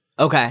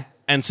 Okay.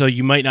 And so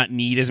you might not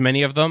need as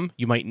many of them.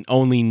 You might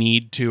only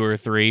need 2 or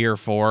 3 or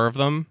 4 of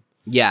them.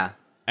 Yeah.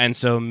 And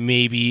so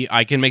maybe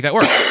I can make that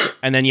work.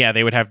 And then,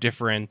 they would have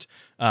different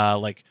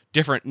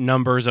different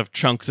numbers of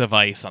chunks of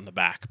ice on the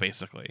back,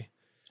 basically.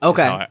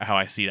 Okay. How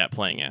I see that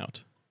playing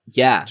out.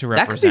 Yeah,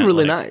 that could be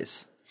really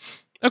nice.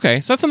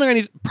 Okay, so that's something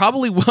I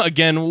probably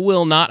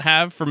will not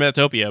have for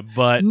Metatopia,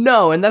 but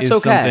no, and that's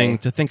is something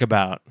to think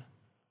about.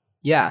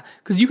 Yeah,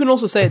 because you can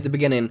also say at the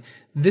beginning,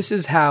 this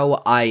is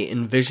how I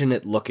envision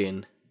it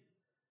looking.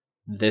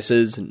 This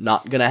is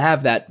not going to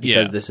have that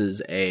because this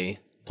is a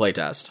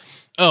playtest.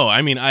 Oh,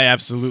 I mean, I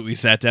absolutely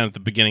sat down at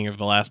the beginning of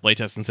the last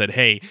playtest and said,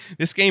 hey,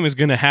 this game is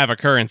going to have a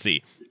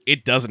currency.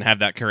 It doesn't have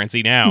that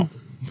currency now.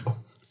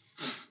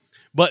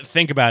 But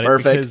think about it,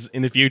 because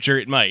in the future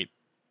it might.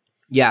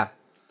 Yeah.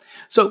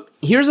 So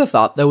here's a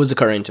thought that was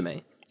occurring to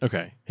me.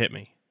 Okay, hit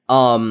me.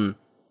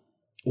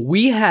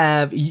 we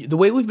have, the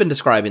way we've been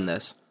describing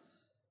this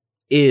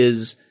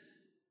is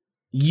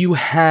you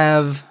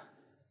have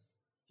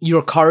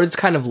your cards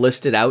kind of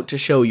listed out to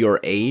show your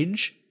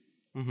age,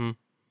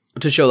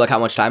 to show like how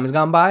much time has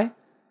gone by.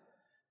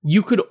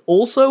 You could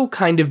also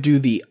kind of do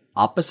the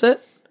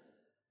opposite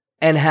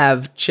and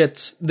have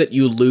chits that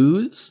you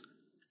lose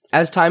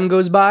as time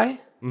goes by,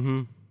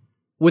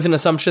 with an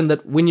assumption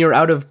that when you're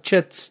out of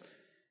chits,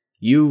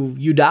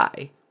 you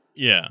die.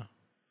 Yeah.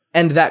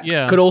 And that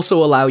could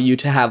also allow you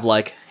to have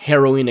like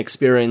harrowing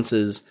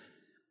experiences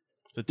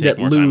to take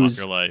more time off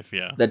your life,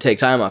 that take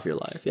time off your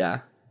life,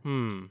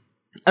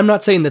 I'm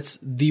not saying that's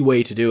the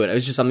way to do it. It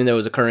was just something that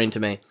was occurring to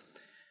me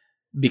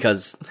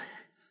because,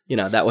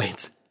 that way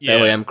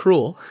that way I'm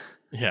cruel.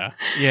 Yeah.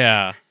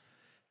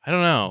 I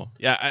don't know.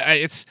 Yeah,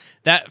 it's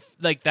that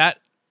like that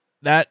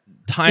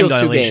time Feels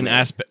dilation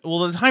aspect. Well,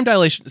 the time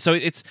dilation. So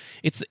it's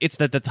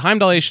that the time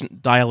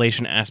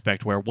dilation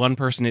aspect where one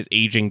person is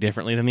aging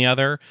differently than the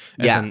other,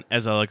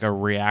 as a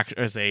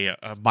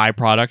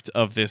byproduct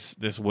of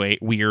this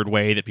weird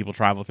way that people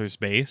travel through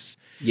space.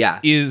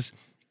 Is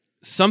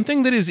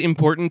something that is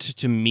important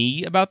to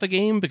me about the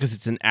game because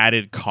it's an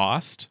added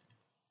cost.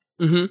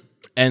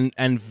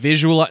 And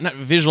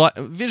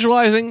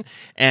visualizing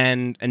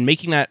and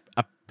making that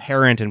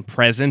apparent and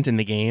present in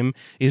the game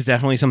is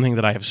definitely something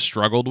that I have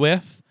struggled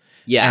with.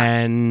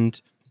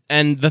 And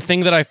the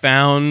thing that I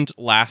found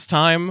last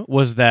time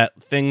was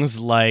that things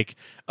like,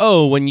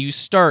 when you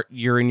start,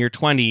 you're in your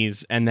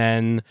 20s, and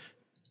then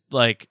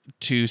like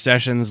 2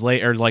 sessions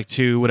later, or like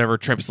 2 whatever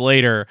trips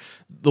later,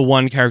 the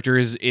one character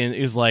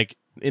is like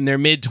in their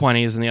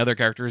mid-20s and the other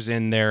character is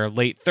in their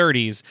late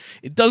 30s.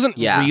 It doesn't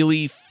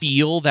really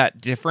feel that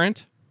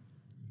different.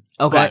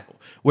 Okay. But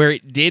where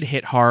it did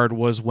hit hard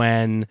was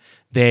when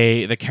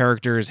the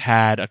characters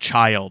had a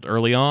child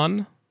early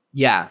on.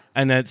 Yeah.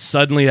 And then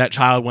suddenly that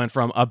child went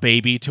from a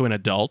baby to an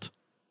adult.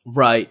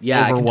 Right.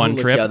 Yeah. Over one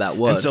totally trip. See how that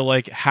would. And so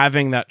like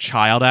having that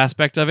child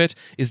aspect of it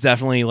is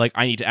definitely like,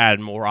 I need to add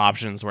more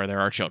options where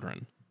there are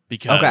children,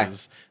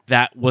 because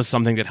that was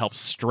something that helps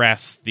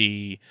stress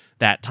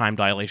that time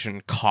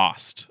dilation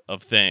cost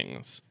of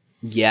things.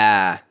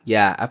 Yeah,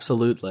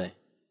 absolutely.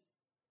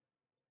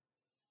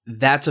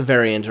 That's a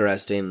very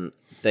interesting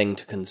thing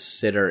to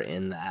consider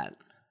in that.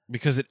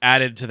 Because it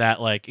added to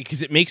that, like,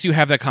 because it makes you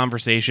have that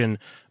conversation,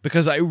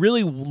 because I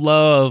really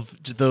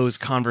loved those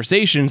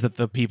conversations that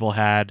the people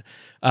had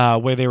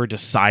where they were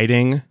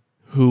deciding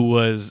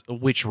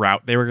which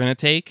route they were going to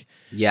take.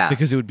 Yeah.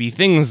 Because it would be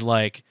things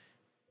like,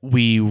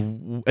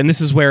 and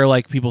this is where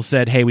like people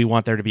said, hey, we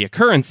want there to be a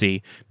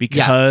currency,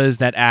 because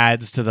that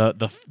adds to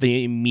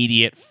the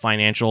immediate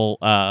financial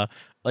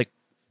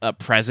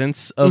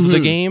presence of the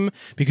game,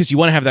 because you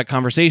want to have that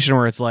conversation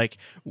where it's like,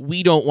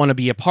 we don't want to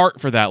be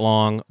apart for that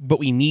long, but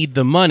we need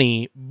the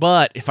money.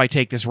 But if I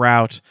take this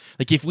route,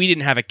 like if we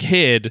didn't have a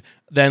kid,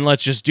 then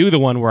let's just do the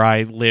one where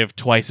I live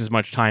twice as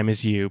much time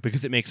as you,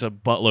 because it makes a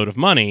buttload of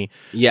money.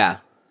 Yeah.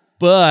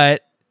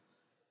 But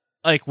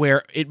like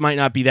where it might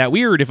not be that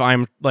weird if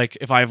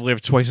I've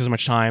lived twice as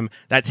much time,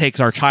 that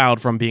takes our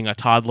child from being a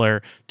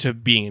toddler to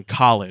being in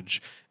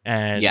college,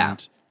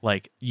 and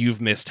like you've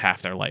missed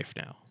half their life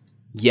now.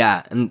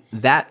 Yeah, and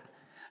that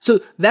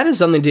is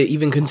something to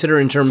even consider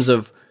in terms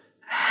of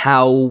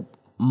how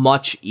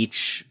much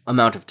each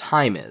amount of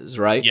time is,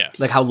 right? Yes.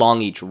 Like how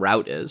long each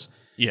route is.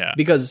 Yeah.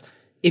 Because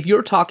if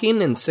you're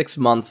talking in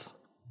 6-month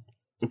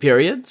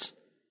periods,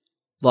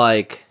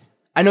 like,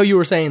 I know you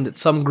were saying that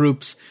some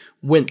groups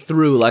went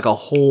through like a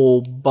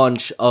whole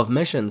bunch of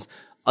missions.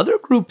 Other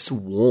groups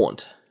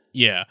won't.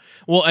 Yeah.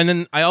 Well, and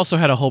then I also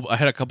had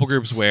a couple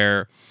groups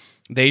where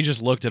they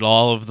just looked at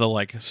all of the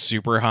like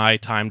super high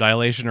time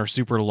dilation or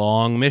super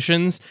long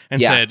missions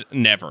and said,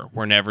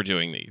 we're never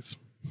doing these.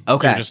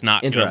 Okay. You're just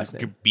not going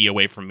to be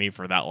away from me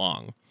for that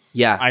long.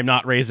 Yeah. I'm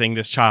not raising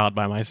this child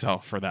by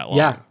myself for that long.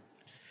 Yeah.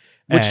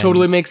 Which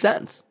totally makes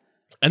sense.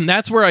 And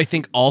that's where I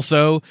think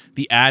also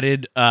the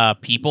added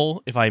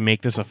people, if I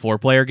make this a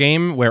 4-player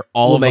game where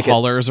all of the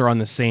haulers are on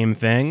the same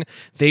thing,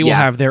 they will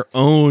have their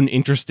own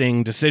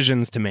interesting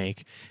decisions to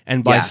make.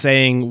 And by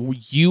saying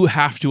you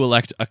have to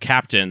elect a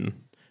captain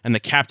and the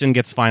captain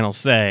gets final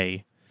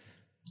say,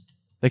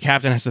 the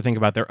captain has to think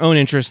about their own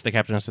interests, the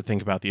captain has to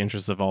think about the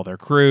interests of all their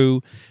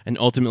crew, and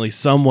ultimately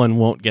someone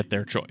won't get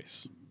their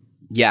choice.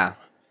 Yeah.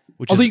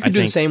 Although you could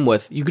do the same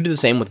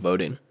with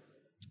voting.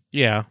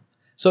 Yeah.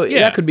 So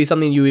that could be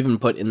something you even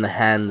put in the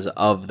hands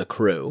of the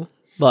crew.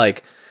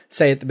 Like,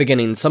 say at the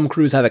beginning, some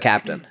crews have a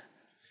captain.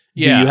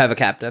 Do you have a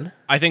captain?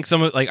 I think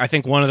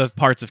one of the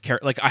parts of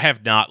I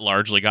have not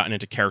largely gotten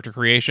into character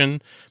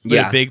creation, but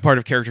a big part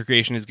of character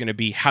creation is going to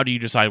be, how do you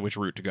decide which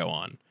route to go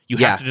on? You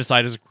have to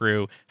decide as a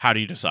crew. How do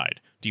you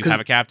decide? Do you have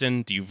a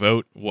captain? Do you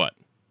vote? What?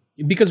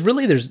 Because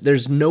really,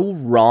 there's no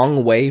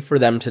wrong way for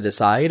them to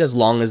decide as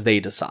long as they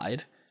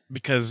decide.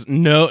 Because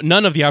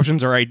none of the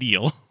options are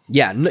ideal.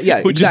 Yeah,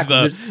 which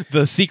exactly. is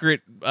the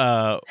secret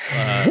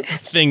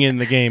thing in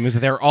the game, is that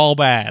they're all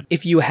bad.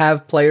 If you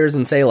have players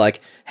and say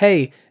like,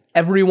 hey,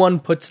 everyone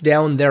puts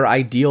down their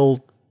ideal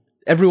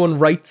everyone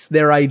writes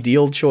their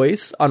ideal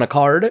choice on a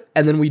card,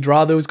 and then we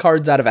draw those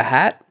cards out of a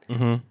hat.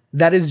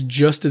 That is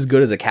just as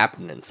good as a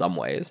captain in some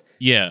ways.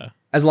 Yeah.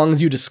 As long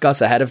as you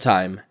discuss ahead of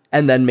time,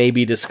 and then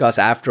maybe discuss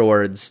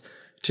afterwards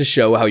to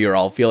show how you're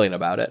all feeling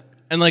about it.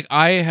 And like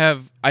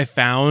I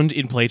found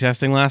in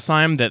playtesting last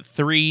time that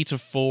 3 to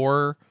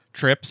 4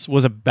 trips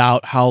was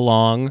about how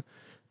long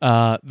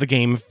the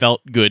game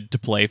felt good to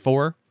play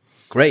for.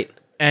 Great.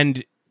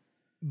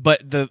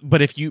 But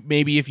if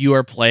you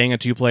are playing a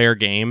 2-player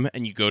game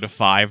and you go to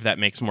 5, that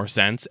makes more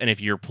sense. And if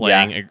you're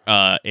playing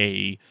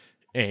a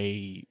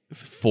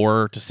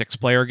 4 to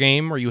 6-player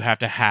game where you have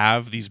to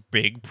have these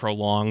big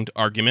prolonged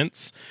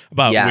arguments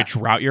about which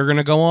route you're going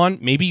to go on,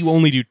 maybe you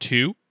only do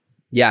 2.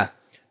 Yeah.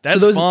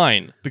 That's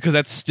fine, because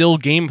that's still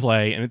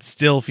gameplay and it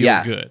still feels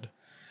good.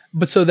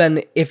 But so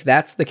then if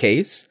that's the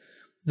case,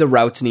 the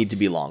routes need to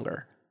be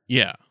longer.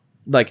 Yeah.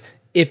 Like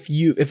if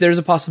there's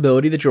a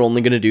possibility that you're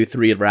only going to do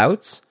 3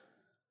 routes,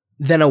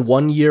 then a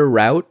 1-year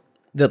route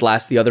that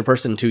lasts the other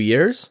person 2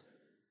 years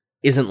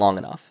isn't long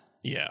enough.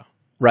 Yeah.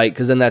 Right?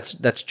 Because then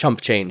that's chump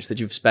change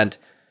that you've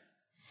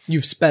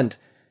spent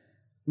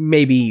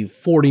maybe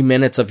 40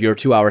 minutes of your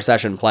 2-hour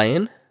session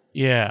playing.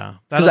 Yeah,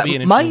 that'll be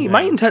an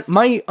interesting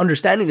my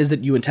understanding is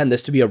that you intend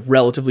this to be a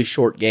relatively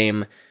short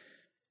game,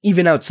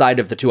 even outside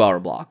of the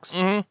 2-hour blocks.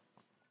 Mm-hmm.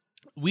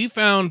 We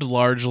found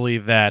largely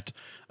that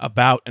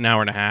about an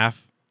hour and a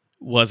half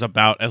was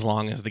about as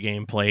long as the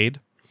game played.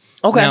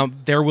 Okay. Now,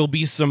 there will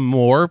be some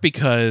more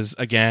because,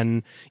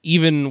 again,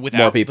 even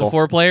without the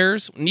 4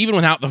 players,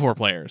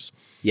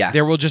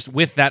 there will just,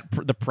 with that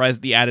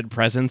the added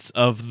presence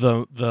of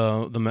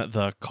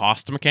the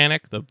cost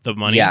mechanic, the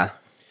money. Yeah.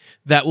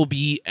 That will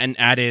be an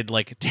added,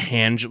 like,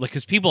 tangible,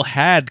 because people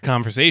had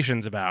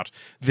conversations about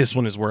this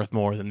one is worth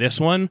more than this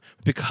one,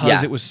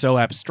 because it was so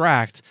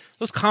abstract.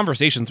 Those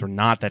conversations were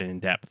not that in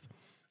depth.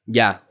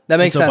 Yeah, that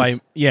makes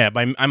sense.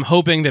 I'm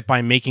hoping that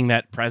by making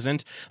that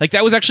present, like,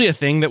 that was actually a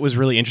thing that was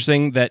really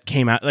interesting that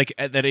came out, like,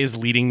 that is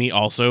leading me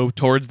also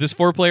towards this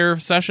 4-player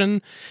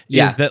session,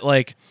 is that,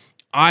 like,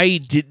 I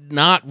did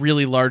not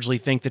really largely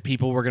think that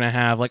people were going to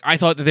have, like, I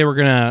thought that they were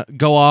going to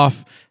go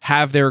off,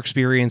 have their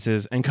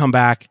experiences, and come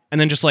back, and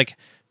then just, like,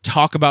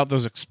 talk about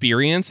those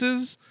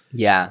experiences.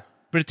 Yeah.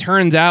 But it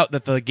turns out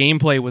that the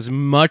gameplay was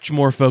much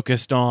more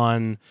focused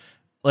on,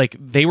 like,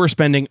 they were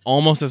spending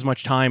almost as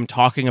much time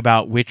talking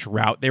about which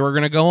route they were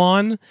going to go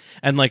on.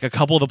 And, like, a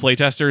couple of the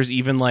playtesters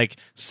even, like,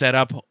 set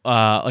up,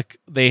 like,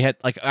 they had,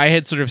 like, I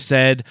had sort of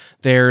said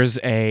there's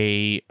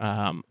an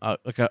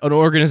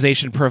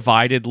organization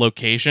provided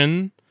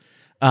location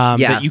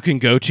that you can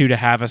go to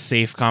have a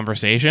safe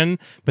conversation,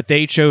 but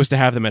they chose to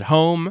have them at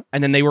home.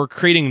 And then they were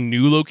creating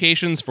new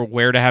locations for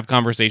where to have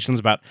conversations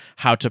about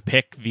how to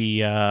pick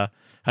the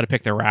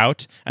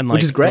route. And, like,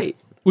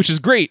 which is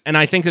great. And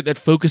I think that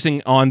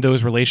focusing on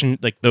those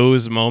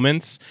those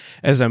moments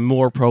as a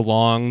more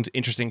prolonged,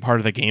 interesting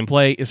part of the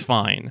gameplay is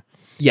fine.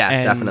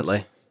 Yeah,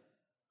 definitely.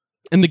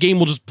 And the game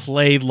will just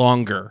play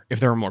longer if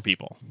there are more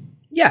people.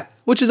 Yeah,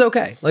 which is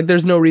okay. Like,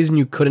 there's no reason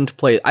you couldn't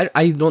play.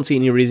 I don't see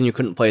any reason you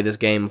couldn't play this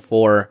game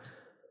for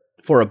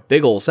a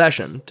big ol'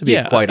 session, to be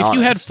quite honest. If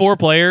you had 4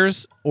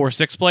 players or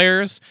 6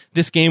 players,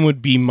 this game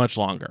would be much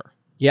longer.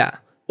 Yeah.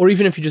 Or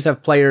even if you just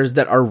have players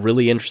that are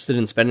really interested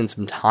in spending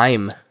some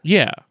time.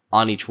 Yeah.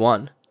 On each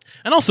one.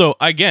 And also,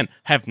 again,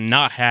 have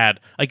not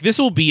had, like, this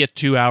will be a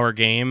 2-hour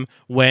game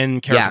when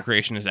character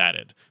creation is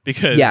added.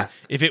 Because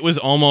if it was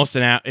almost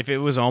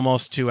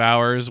 2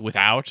 hours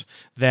without,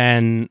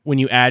 then when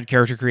you add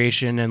character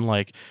creation and,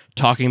 like,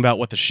 talking about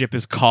what the ship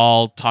is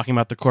called, talking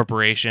about the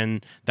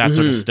corporation, that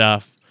sort of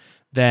stuff,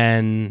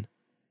 then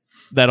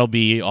that'll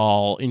be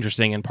all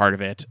interesting and part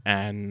of it.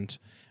 And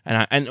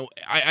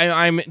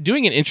I'm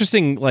doing an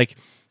interesting, like,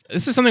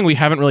 this is something we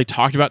haven't really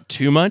talked about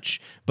too much,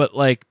 but,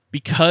 like,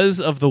 because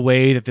of the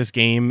way that this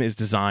game is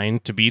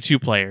designed to be 2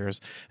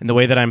 players and the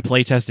way that I'm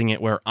playtesting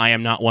it where I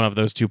am not one of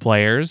those 2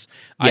 players,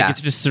 I get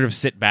to just sort of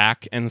sit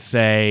back and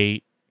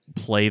say,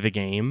 play the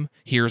game.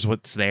 Here's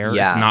what's there.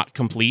 It's not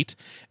complete.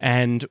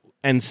 And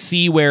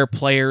see where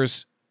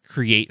players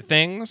create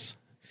things.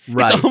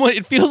 Right.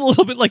 It feels a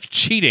little bit like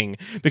cheating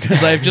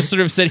because I've just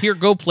sort of said, here,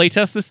 go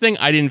playtest this thing.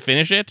 I didn't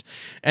finish it.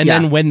 And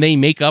then when they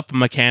make up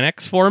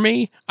mechanics for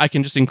me, I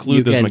can just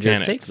include those mechanics.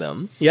 Just take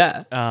them.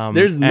 Yeah.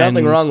 There's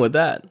nothing wrong with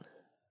that.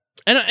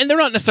 And they're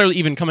not necessarily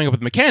even coming up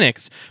with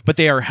mechanics, but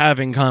they are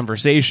having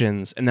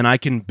conversations, and then I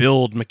can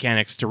build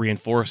mechanics to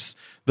reinforce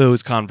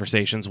those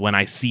conversations when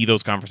I see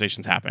those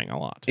conversations happening a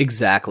lot.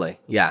 Exactly.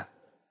 Yeah.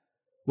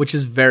 Which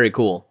is very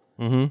cool.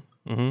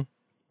 Mm-hmm. Mm-hmm.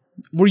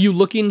 Were you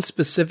looking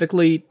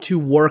specifically to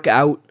work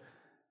out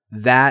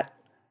that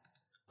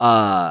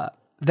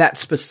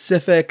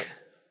specific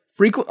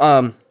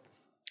frequent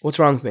what's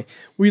wrong with me?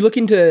 Were you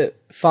looking to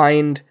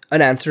find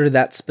an answer to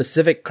that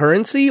specific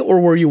currency,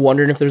 or were you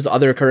wondering if there's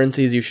other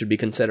currencies you should be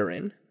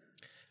considering?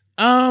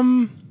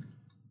 Well,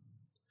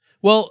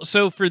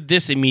 so for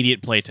this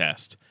immediate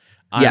playtest,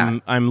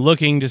 I'm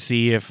looking to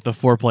see if the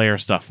 4-player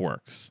stuff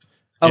works.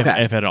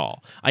 Okay. If at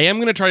all. I am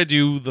going to try to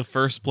do the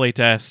first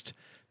playtest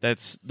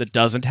that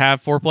doesn't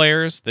have 4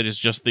 players, that is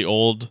just the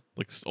old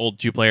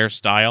 2-player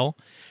style.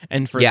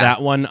 And for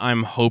that one,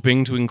 I'm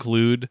hoping to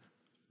include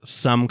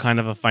some kind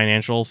of a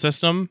financial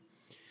system.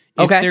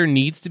 If there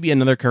needs to be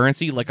another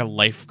currency, like a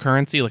life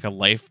currency, like a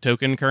life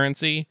token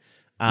currency,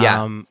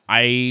 I'm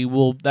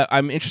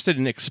interested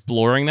in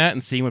exploring that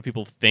and seeing what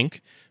people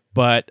think.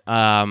 But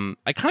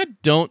I kind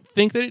of don't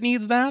think that it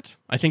needs that.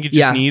 I think it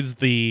just needs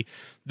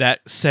that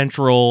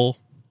central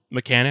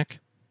mechanic.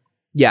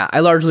 Yeah, I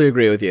largely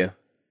agree with you.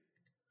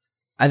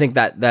 I think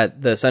that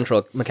the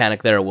central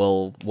mechanic there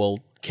will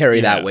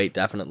carry that weight,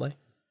 definitely.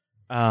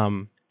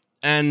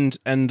 And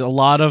a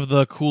lot of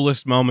the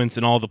coolest moments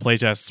in all the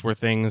playtests were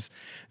things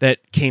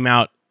that came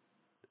out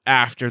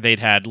after they'd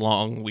had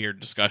long, weird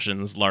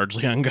discussions,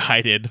 largely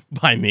unguided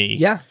by me.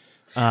 Yeah.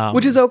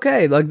 Which is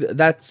okay. Like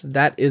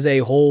that is a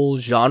whole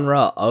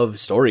genre of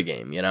story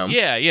game, you know?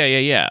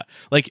 Yeah.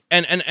 Like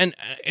and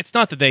it's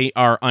not that they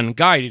are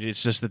unguided,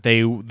 it's just that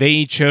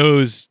they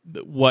chose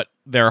what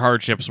their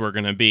hardships were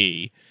gonna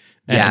be.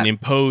 And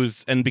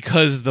impose, and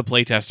because the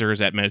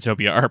playtesters at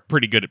Metatopia are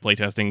pretty good at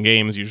playtesting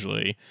games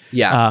usually,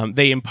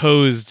 they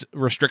imposed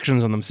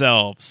restrictions on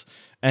themselves,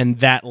 and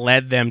that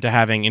led them to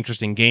having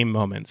interesting game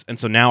moments. And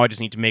so now I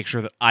just need to make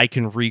sure that I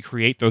can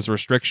recreate those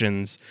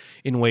restrictions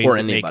in ways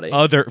that make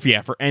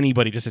for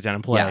anybody to sit down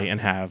and play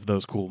and have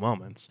those cool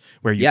moments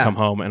where you come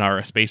home and are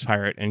a space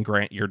pirate and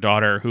grant your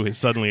daughter, who is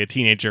suddenly a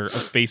teenager, a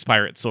space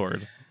pirate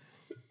sword.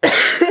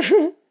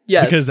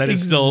 Yes, because that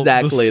is still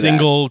the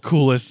single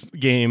coolest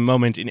game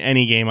moment in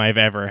any game I've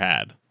ever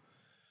had.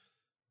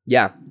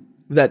 Yeah,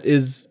 that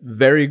is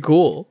very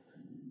cool,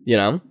 you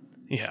know?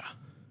 Yeah.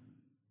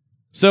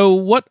 So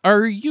what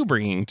are you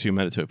bringing to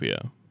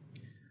Metatopia?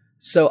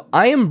 So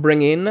I am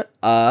bringing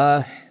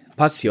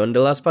Pasión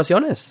de las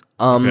Pasiones.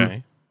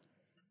 Okay.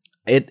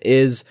 It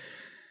is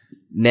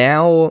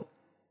now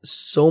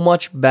so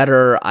much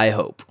better, I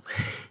hope.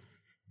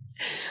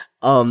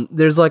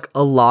 There's like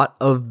a lot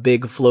of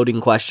big floating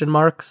question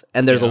marks,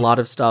 and there's a lot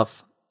of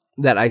stuff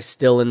that I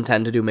still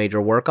intend to do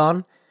major work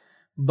on,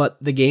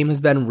 but the game has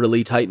been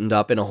really tightened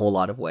up in a whole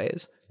lot of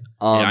ways.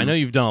 I know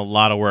you've done a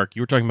lot of work.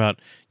 You were talking about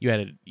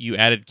you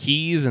added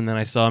keys, and then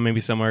I saw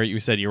maybe somewhere you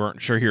said you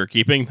weren't sure you were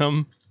keeping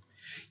them.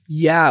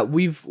 Yeah,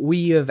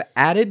 we have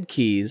added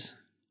keys,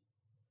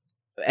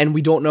 and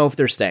we don't know if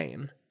they're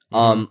staying.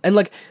 And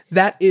like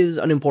that is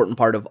an important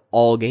part of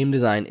all game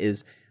design,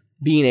 is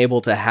being able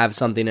to have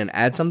something and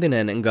add something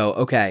in and go,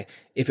 okay,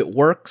 if it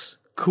works,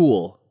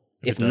 cool.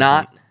 If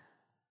not,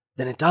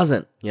 then it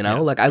doesn't, you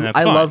know? Like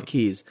I love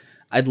keys.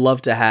 I'd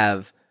love to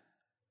have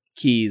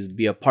keys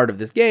be a part of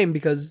this game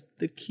because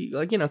the key,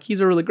 like, you know,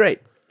 keys are really great.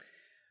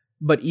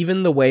 But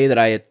even the way that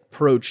I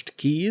approached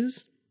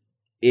keys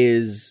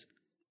is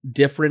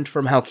different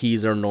from how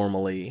keys are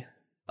normally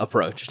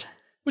approached.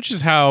 Which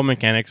is how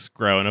mechanics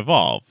grow and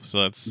evolve.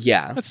 So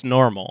that's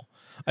normal.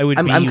 I'm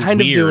kind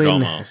weird of doing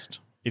almost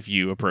if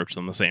you approach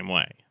them the same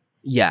way.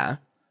 Yeah.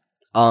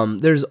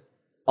 There's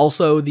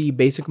also the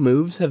basic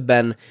moves have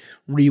been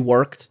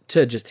reworked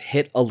to just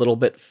hit a little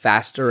bit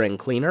faster and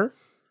cleaner.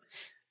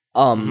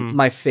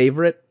 My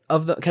favorite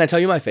of them, can I tell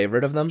you my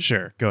favorite of them?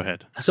 Sure, go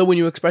ahead. So when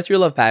you express your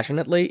love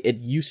passionately, it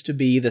used to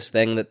be this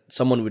thing that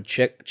someone would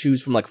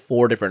choose from like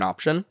 4 different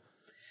options.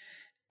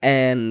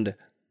 And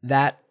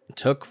that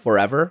took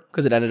forever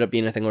because it ended up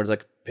being a thing where it's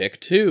like, pick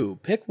 2,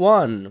 pick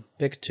 1,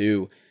 pick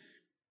 2.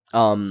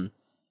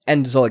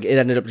 And so like it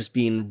ended up just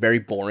being very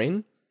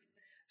boring.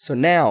 So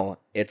now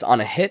it's on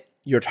a hit,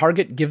 your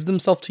target gives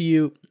themselves to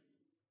you.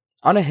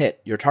 On a hit,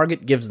 your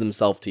target gives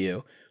themselves to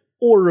you,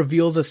 or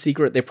reveals a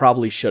secret they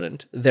probably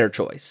shouldn't, their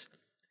choice.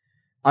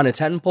 On a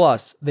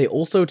 10+, they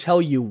also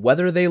tell you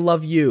whether they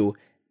love you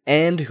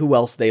and who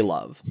else they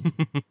love.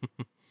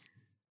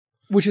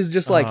 Which is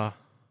just like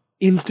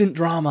instant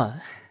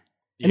drama.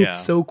 And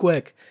it's so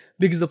quick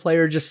because the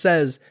player just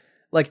says,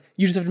 like,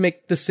 you just have to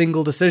make the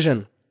single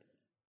decision.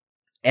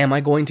 Am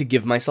I going to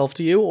give myself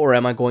to you, or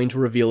am I going to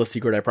reveal a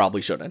secret I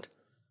probably shouldn't?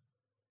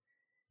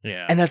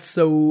 Yeah. And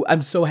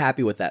I'm so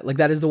happy with that. Like,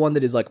 that is the one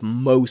that is like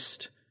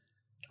most,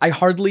 I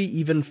hardly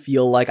even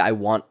feel like I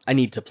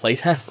need to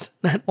playtest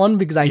that one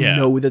because I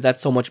know that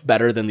that's so much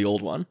better than the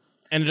old one.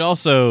 And it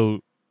also,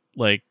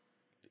 like,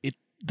 it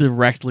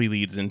directly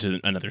leads into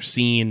another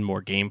scene,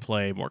 more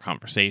gameplay, more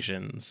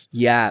conversations.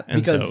 Yeah,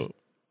 and because,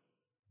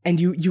 and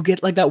you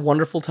get like that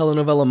wonderful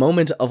telenovela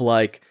moment of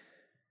like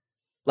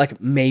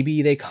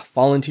maybe they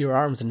fall into your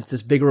arms and it's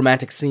this big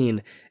romantic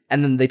scene,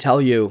 and then they tell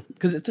you,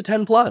 because it's a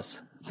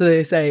 10+, so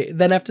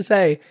they have to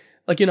say,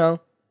 like, you know,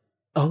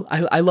 oh,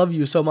 I love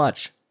you so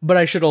much, but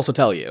I should also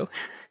tell you.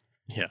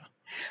 Yeah.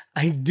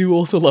 I do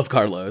also love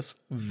Carlos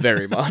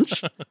very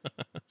much.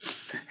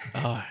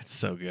 Oh, it's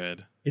so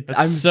good.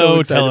 I'm so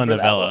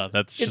telenovela.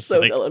 It's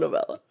so like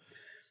telenovela.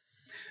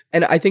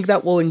 And I think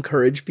that will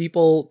encourage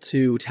people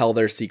to tell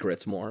their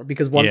secrets more,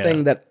 because one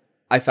thing that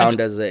I found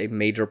as a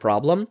major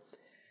problem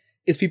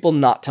is people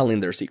not telling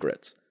their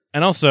secrets.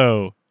 And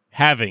also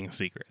having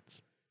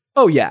secrets.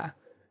 Oh, yeah.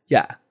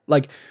 Yeah.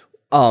 Like,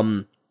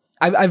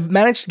 I've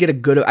managed to get a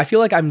good. I feel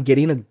like I'm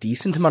getting a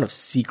decent amount of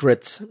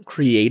secrets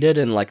created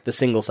in like the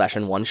single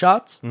session one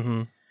shots.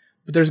 Mm-hmm.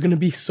 But there's going to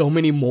be so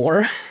many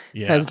more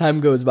as time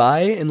goes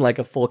by in like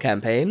a full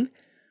campaign.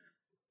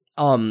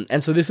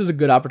 And so this is a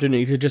good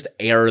opportunity to just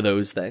air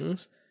those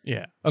things.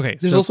 Yeah. Okay.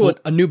 There's also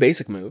a new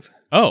basic move.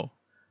 Oh.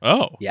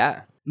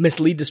 Yeah.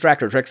 Mislead,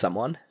 distract, or trick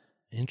someone.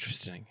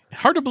 Interesting.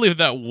 Hard to believe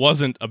that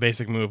wasn't a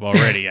basic move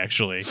already,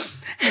 actually.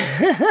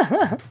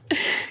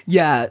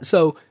 Yeah.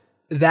 So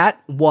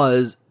that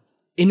was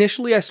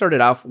initially I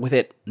started off with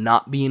it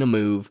not being a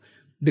move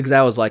because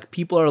I was like,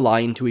 people are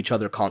lying to each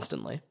other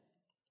constantly.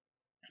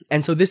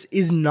 And so this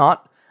is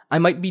not, I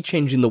might be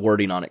changing the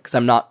wording on it because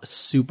I'm not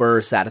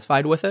super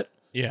satisfied with it.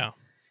 Yeah.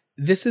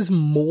 This is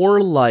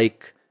more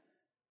like,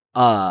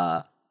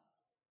 a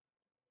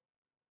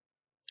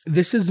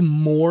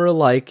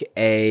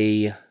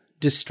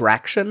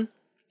distraction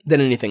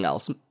than anything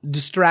else.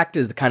 Distract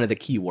is kind of the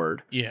key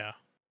word. Yeah.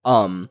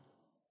 And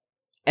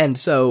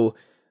so,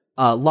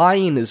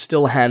 lying is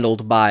still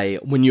handled by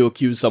when you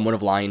accuse someone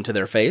of lying to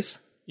their face.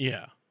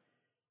 Yeah.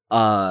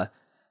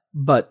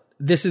 But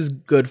this is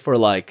good for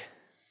like,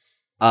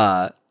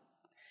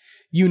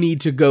 you need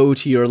to go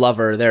to your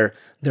lover.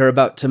 They're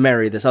about to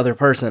marry this other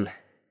person,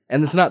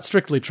 and it's not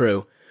strictly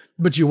true,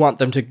 but you want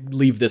them to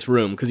leave this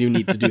room because you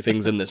need to do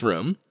things in this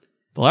room.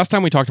 The last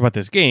time we talked about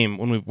this game,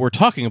 when we were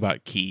talking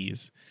about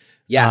keys,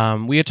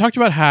 we had talked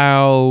about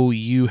how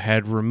you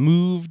had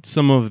removed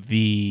some of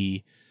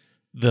the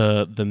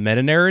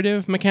meta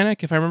narrative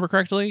mechanic, if I remember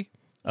correctly,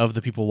 of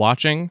the people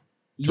watching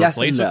to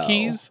replace with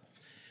keys.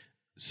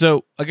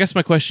 So I guess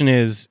my question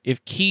is, if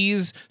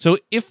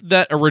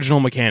that original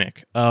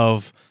mechanic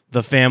of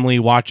the family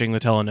watching the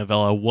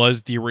telenovela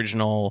was the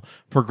original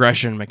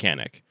progression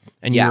mechanic,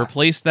 and you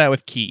replaced that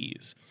with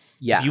keys,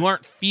 if you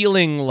aren't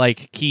feeling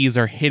like keys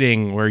are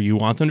hitting where you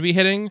want them to be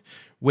hitting,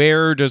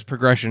 where does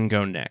progression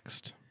go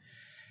next?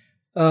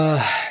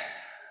 I'm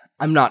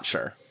not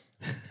sure.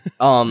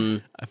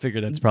 I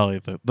figure that's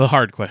probably the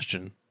hard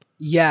question.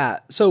 Yeah.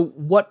 So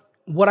what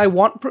I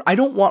want, I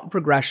don't want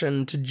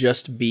progression to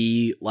just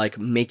be like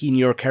making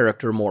your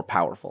character more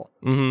powerful.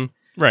 Mm-hmm.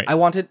 Right. I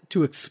want it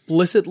to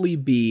explicitly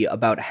be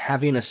about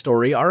having a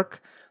story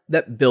arc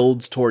that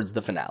builds towards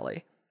the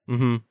finale.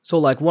 Mm-hmm. So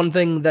like one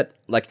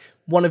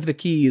of the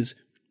keys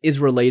is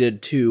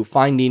related to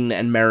finding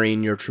and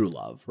marrying your true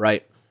love,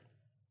 right?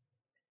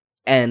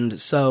 And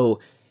so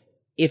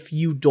if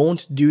you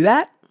don't do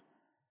that,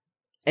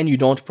 and you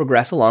don't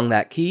progress along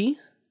that key,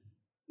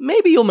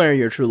 maybe you'll marry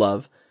your true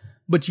love,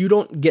 but you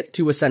don't get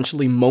to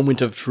essentially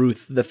moment of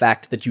truth the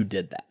fact that you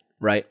did that,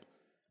 right?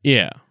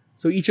 Yeah.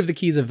 So each of the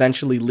keys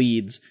eventually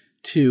leads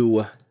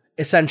to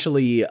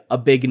essentially a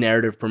big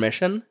narrative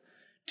permission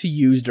to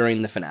use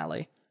during the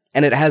finale.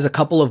 And it has a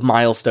couple of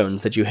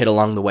milestones that you hit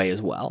along the way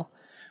as well,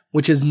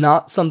 which is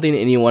not something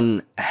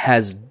anyone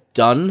has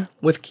done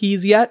with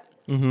keys yet.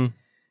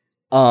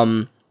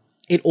 Mm-hmm.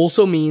 It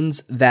also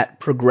means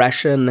that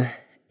progression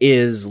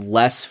is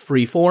less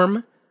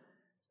freeform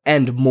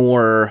and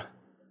more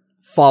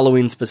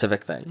following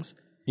specific things.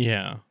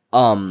 Yeah.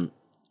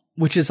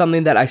 Which is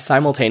something that I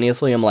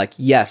simultaneously am like,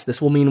 yes, this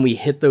will mean we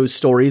hit those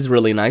stories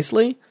really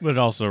nicely. But it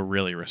also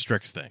really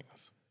restricts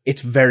things.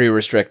 It's very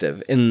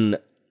restrictive.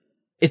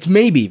 It's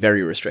maybe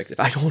very restrictive.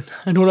 I don't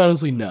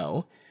honestly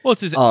know. Well,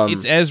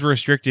 it's as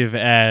restrictive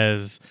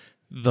as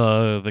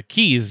the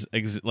keys,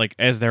 like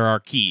as there are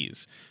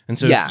keys. And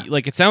so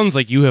like it sounds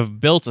like you have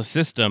built a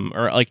system,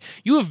 or like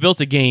you have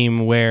built a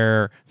game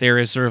where there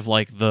is sort of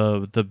like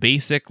the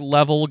basic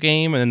level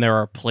game, and then there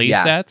are play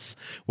sets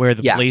where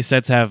the play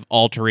sets have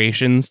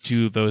alterations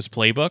to those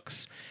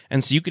playbooks.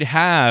 And so you could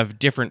have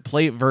different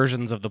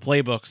versions of the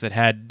playbooks that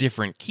had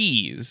different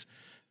keys.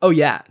 Oh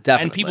yeah,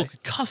 definitely. And people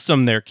could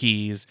custom their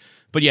keys.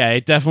 But yeah,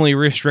 it definitely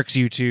restricts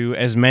you to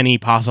as many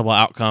possible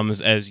outcomes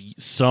as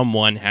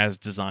someone has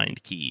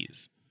designed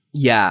keys.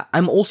 Yeah,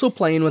 I'm also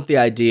playing with the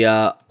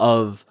idea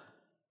of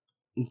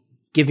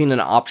giving an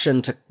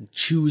option to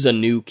choose a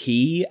new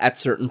key at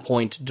certain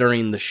point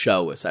during the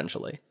show,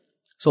 essentially.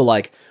 So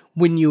like,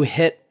 when you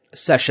hit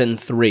session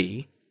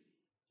 3,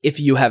 if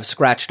you have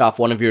scratched off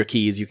one of your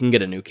keys, you can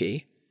get a new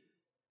key.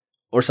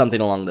 Or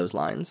something along those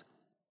lines.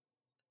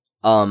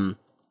 The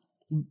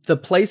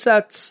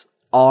playsets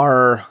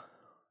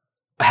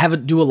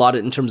do a lot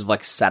in terms of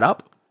like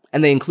setup,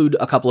 and they include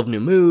a couple of new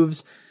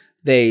moves.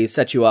 They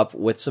set you up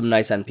with some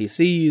nice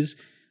NPCs.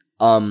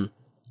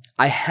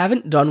 I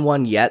haven't done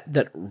one yet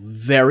that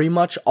very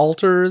much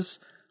alters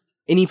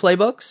any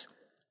playbooks,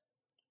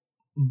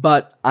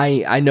 but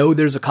I know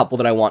there's a couple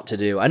that I want to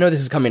do. I know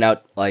this is coming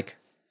out like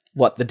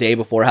the day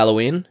before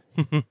Halloween,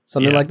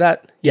 something like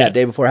that. Yeah,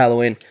 day before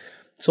Halloween.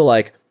 So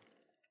like,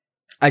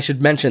 I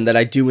should mention that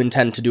I do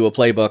intend to do a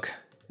playbook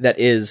that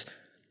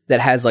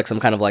has like some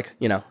kind of like,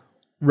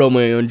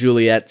 Romeo and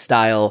Juliet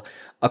style,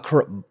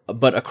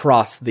 but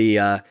across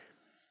the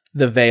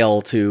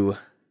veil to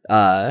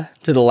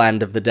the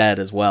land of the dead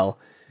as well.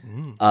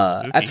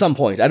 At some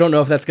point. I don't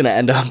know if that's going to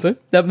end up.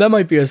 That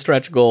might be a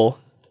stretch goal,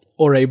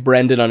 or a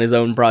Brandon on his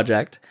own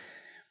project.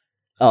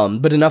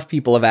 But enough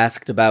people have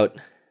asked about,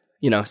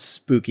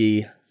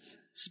 spooky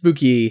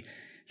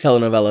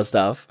telenovela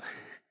stuff.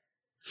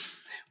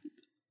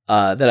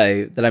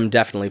 That I'm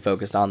definitely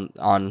focused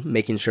on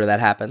making sure that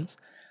happens.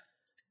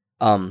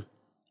 The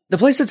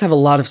playsets have a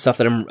lot of stuff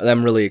that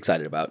I'm really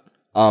excited about.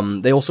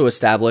 They also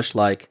established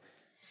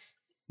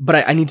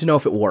but I need to know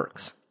if it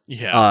works.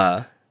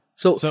 Yeah.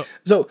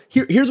 So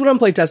here's what I'm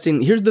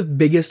playtesting. Here's the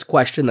biggest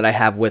question that I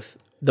have with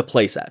the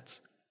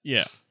playsets.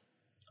 Yeah.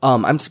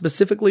 I'm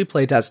specifically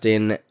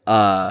playtesting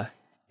a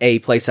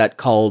playset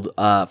called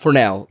for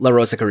now La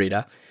Rosa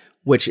Querida,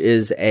 which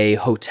is a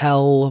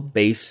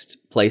hotel-based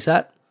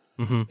playset.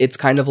 Mm-hmm. It's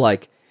kind of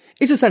like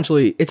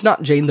it's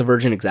not Jane the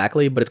Virgin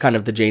exactly, but it's kind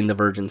of the Jane the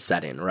Virgin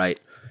setting, right?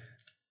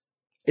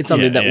 It's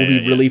something that will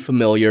be really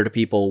familiar to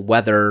people,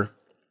 whether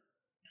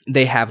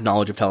they have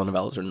knowledge of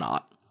telenovelas or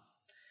not.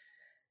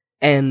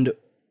 And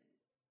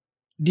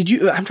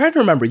I'm trying to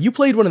remember, you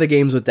played one of the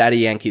games with Daddy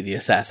Yankee the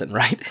Assassin,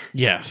 right?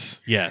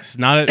 Yes.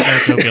 Not at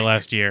Metropia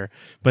last year,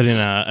 but in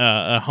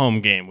a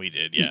home game we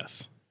did,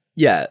 yes.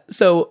 Yeah,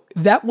 so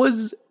that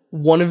was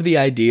one of the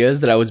ideas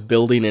that I was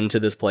building into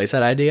this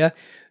playset idea.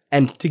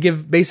 And to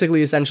give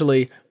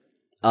essentially,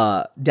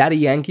 Daddy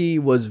Yankee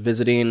was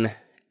visiting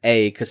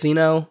a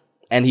casino,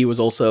 and he was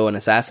also an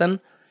assassin.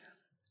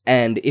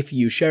 And if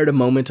you shared a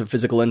moment of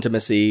physical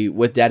intimacy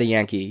with Daddy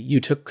Yankee, you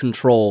took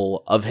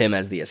control of him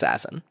as the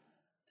assassin.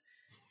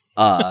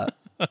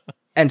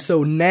 And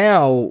so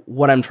now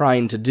what I'm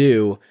trying to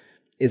do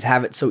is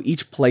have it so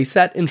each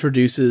playset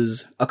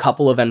introduces a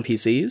couple of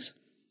NPCs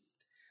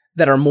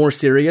that are more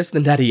serious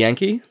than Daddy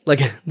Yankee. Like,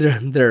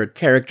 they're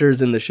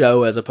characters in the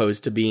show as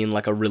opposed to being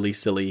like a really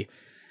silly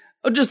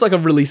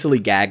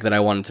gag that I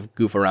wanted to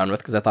goof around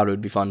with because I thought it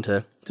would be fun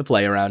to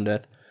play around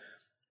with.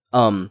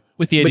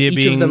 With the idea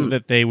being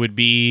that they would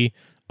be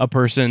a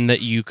person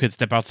that you could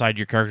step outside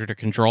your character to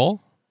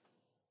control?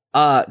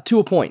 To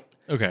a point.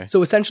 Okay.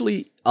 So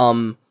essentially,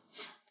 let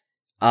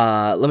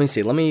me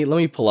see. Let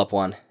me pull up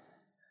one.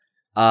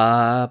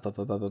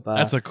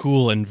 That's a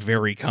cool and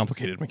very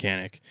complicated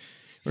mechanic.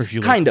 Or if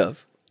you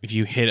if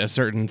you hit a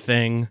certain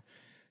thing,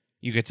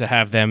 you get to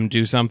have them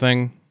do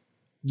something.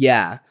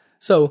 Yeah.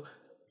 So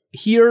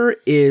here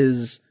we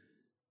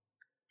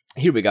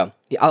go.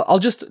 I'll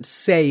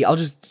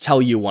just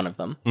tell you one of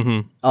them.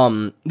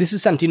 Mm-hmm. This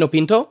is Santino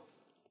Pinto.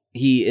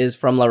 He is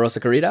from La Rosa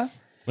Querida.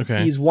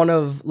 Okay. He's one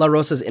of La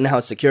Rosa's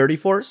in-house security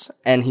force,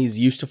 and he's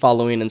used to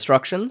following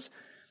instructions.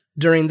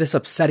 During this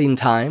upsetting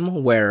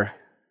time where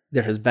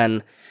there has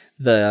been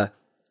the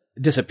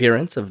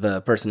disappearance of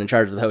the person in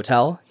charge of the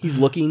hotel, he's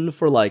looking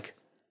for like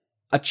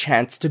a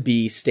chance to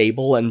be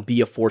stable and be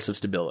a force of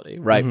stability,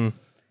 right?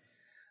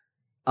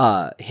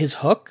 Mm-hmm. His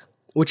hook,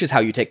 which is how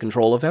you take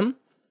control of him,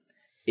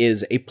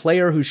 is a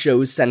player who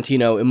shows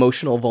Santino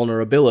emotional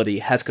vulnerability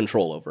has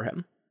control over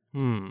him.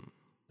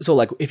 So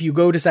like if you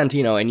go to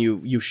Santino and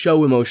you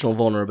show emotional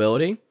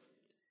vulnerability,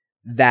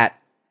 that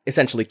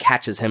essentially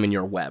catches him in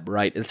your web,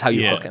 right? That's how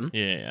you hook him.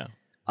 Yeah.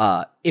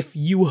 If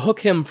you hook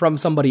him from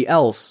somebody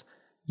else,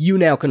 you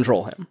now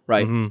control him,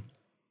 right? Mm-hmm.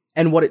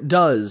 And what it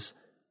does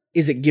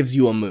is it gives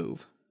you a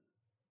move.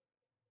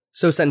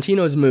 So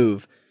Santino's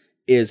move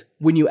is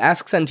when you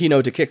ask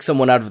Santino to kick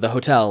someone out of the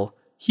hotel,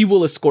 he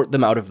will escort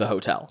them out of the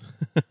hotel.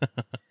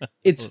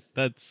 That's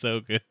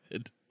so good.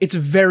 It's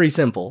very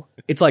simple.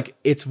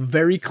 It's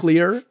very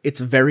clear, it's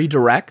very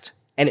direct,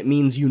 and it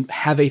means you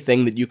have a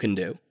thing that you can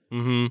do.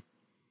 Mm-hmm.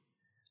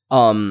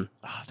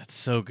 That's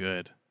so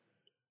good.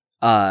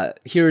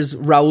 Here's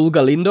Raul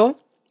Galindo,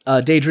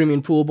 a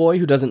daydreaming pool boy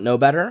who doesn't know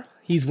better.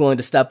 He's willing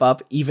to step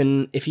up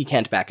even if he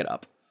can't back it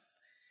up.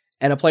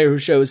 And a player who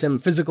shows him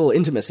physical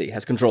intimacy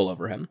has control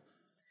over him.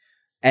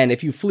 And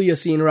if you flee a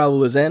scene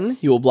Raul is in,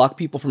 he will block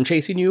people from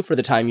chasing you for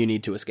the time you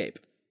need to escape.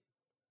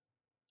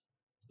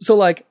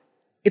 So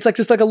it's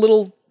just a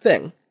little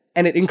thing.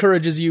 And it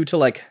encourages you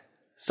to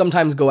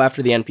sometimes go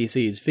after the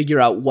NPCs, figure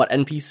out what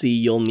NPC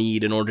you'll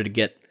need in order to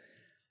get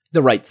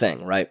the right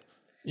thing, right?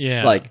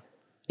 Yeah.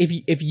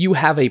 If you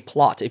have a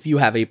plot, if you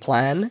have a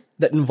plan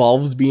that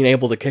involves being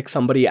able to kick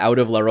somebody out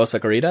of La Rosa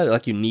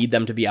Querida, you need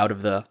them to be out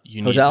of the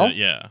hotel,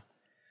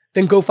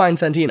 then go find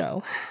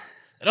Santino.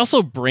 It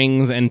also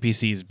brings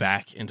NPCs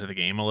back into the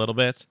game a little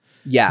bit.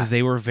 Yeah.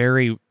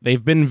 Because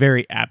they've been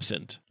very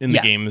absent in the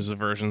games, the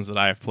versions that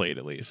I've played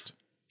at least.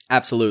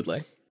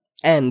 Absolutely.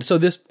 And so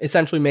this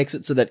essentially makes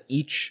it so that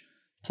each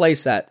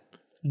playset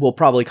will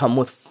probably come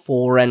with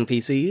 4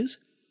 NPCs.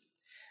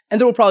 And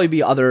there will probably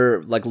be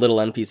other little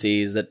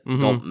NPCs that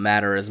don't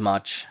matter as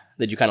much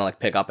that you kind of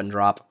pick up and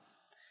drop.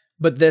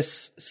 But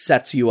this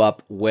sets you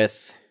up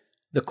with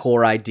the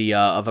core idea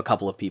of a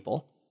couple of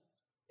people.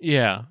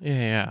 Yeah.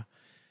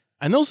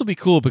 And those will be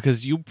cool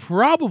because you'll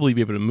probably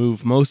be able to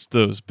move most of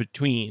those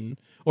between,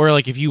 or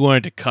if you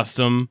wanted to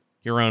custom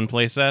your own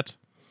playset.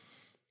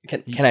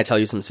 Can I tell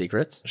you some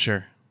secrets?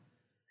 Sure.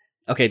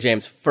 Okay,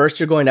 James, first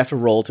you're going to have to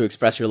roll to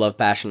express your love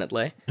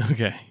passionately.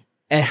 Okay.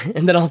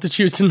 And then I'll have to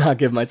choose to not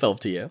give myself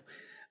to you.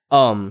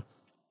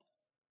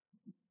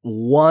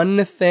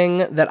 One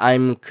thing that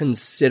I'm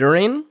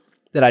considering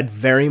that I'd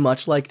very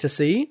much like to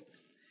see,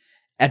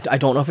 And I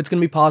don't know if it's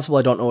going to be possible.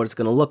 I don't know what it's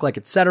going to look like,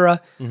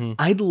 etc.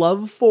 I'd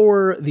love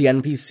for the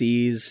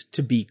NPCs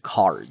to be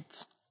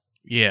cards.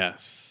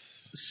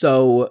 Yes.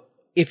 So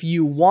if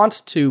you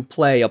want to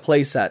play a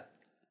playset,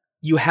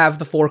 you have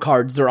the 4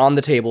 cards. They're on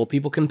the table.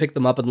 People can pick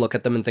them up and look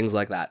at them and things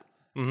like that.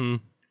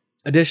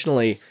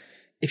 Additionally,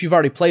 if you've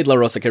already played La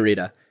Rosa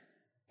Querida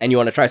and you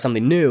want to try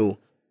something new,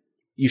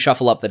 you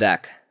shuffle up the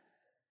deck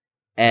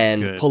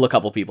and pull a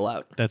couple people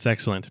out. That's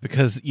excellent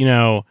because,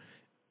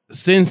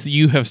 since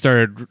you have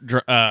started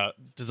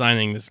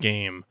designing this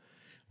game,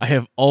 I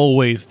have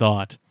always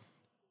thought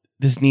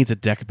this needs a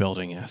deck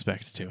building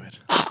aspect to it.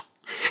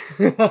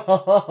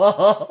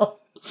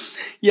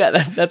 Yeah,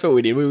 that's what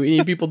we need. We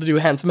need people to do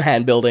some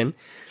hand building.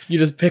 You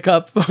just pick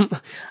up,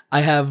 I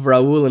have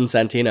Raul and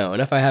Santino,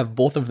 and if I have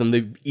both of them,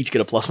 they each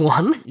get a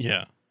 +1.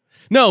 Yeah.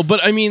 No,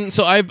 but I mean,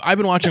 so I've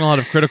been watching a lot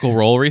of Critical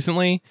Role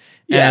recently,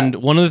 and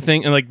one of the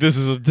things, and like this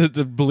is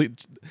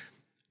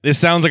this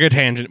sounds like a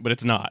tangent, but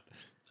it's not.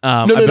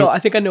 No. I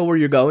think I know where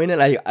you're going,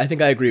 and I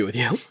think I agree with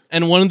you.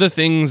 And one of the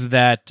things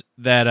that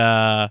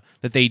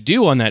they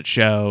do on that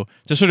show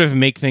to sort of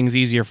make things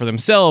easier for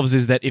themselves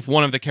is that if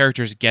one of the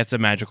characters gets a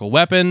magical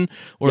weapon,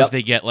 or if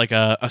they get like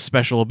a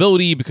special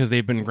ability because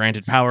they've been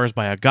granted powers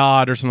by a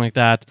god or something like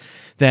that,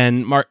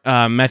 then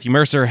Matthew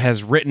Mercer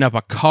has written up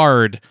a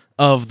card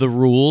of the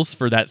rules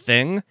for that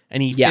thing,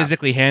 and he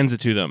physically hands it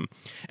to them.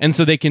 And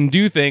so they can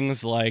do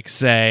things like,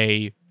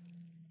 say,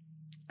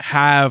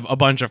 have a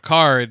bunch of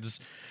cards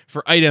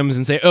for items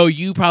and say, oh,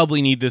 you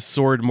probably need this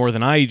sword more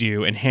than I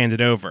do, and hand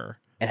it over.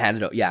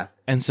 Yeah.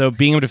 And so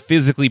being able to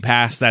physically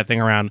pass that thing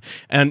around,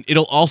 and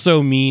it'll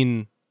also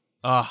mean,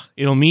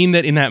 it'll mean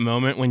that in that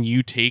moment when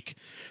you take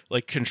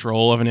like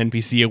control of an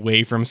NPC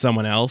away from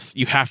someone else,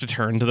 you have to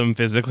turn to them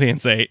physically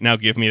and say, now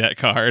give me that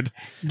card.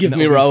 Give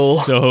me Raul.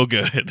 So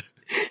good.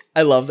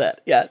 I love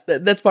that. Yeah,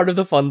 that's part of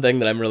the fun thing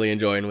that I'm really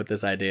enjoying with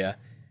this idea.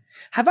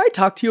 Have I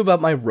talked to you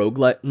about my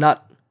roguelike,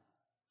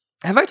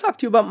 have I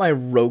talked to you about my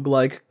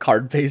roguelike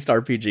card-based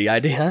RPG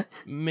idea?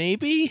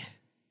 Maybe.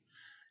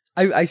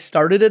 I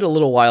started it a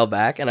little while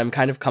back, and I'm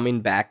kind of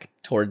coming back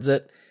towards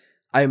it.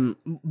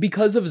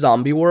 Because of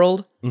Zombie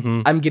World,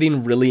 I'm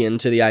getting really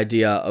into the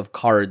idea of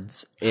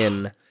cards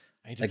in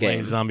a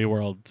game. Zombie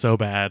World so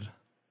bad.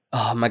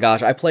 Oh my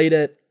gosh, I played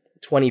it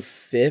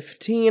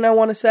 2015, I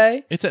want to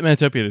say. It's at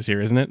Metapia this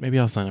year, isn't it? Maybe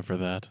I'll sign up for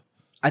that.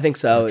 I think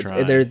so.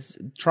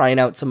 There's trying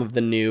out some of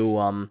the new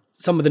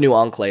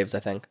enclaves, I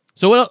think.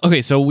 So what else?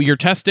 Okay, so you're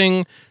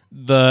testing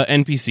the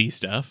NPC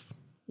stuff.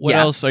 What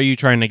else are you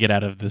trying to get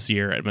out of this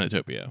year at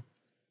Metapia?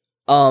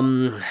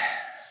 What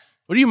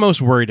are you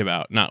most worried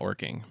about not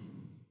working?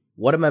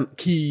 What am I?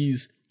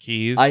 Keys.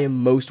 I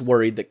am most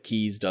worried that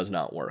keys does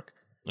not work.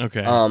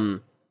 Okay.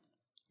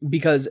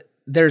 Because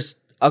there's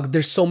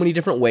so many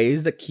different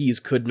ways that keys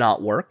could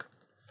not work.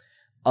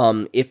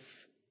 There's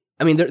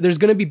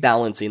going to be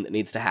balancing that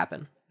needs to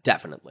happen,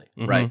 definitely,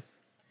 right?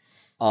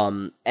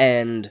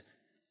 And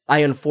I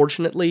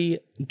unfortunately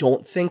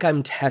don't think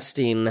I'm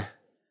testing.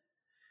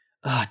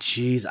 Oh,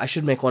 jeez, I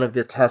should make one of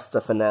the tests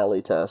a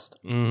finale test.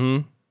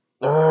 You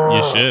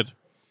should.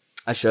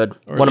 I should.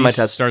 Or one of my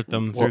tests. Start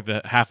them through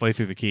halfway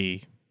through the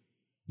key.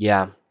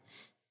 Yeah.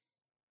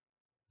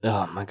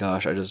 Oh my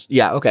gosh,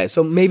 okay,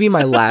 so maybe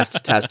my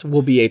last test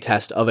will be a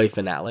test of a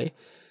finale.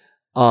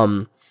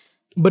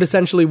 But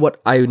essentially what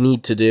I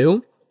need to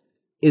do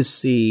is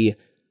see,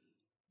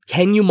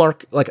 can you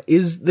mark, like,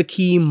 is the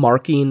key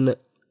marking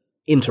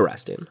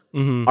interesting?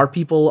 Are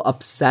people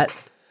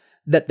upset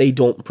that they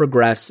don't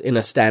progress in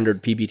a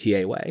standard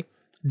PBTA way?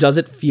 Does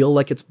it feel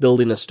like it's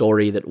building a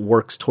story that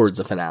works towards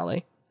a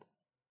finale?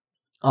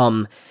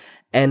 And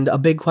a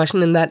big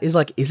question in that is,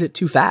 like, is it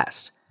too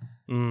fast?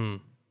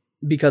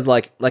 Because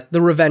like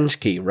the revenge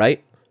key,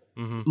 right?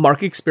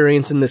 Mark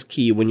experience in this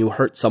key when you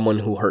hurt someone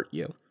who hurt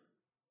you.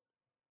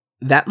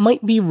 That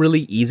might be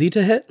really easy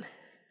to hit,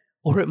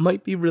 or it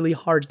might be really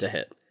hard to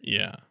hit.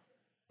 Yeah.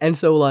 And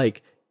so,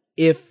 like,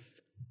 if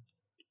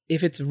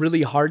it's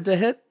really hard to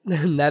hit,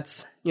 then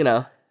that's,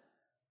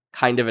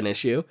 kind of an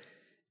issue.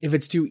 If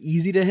it's too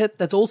easy to hit,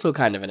 that's also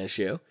kind of an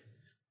issue.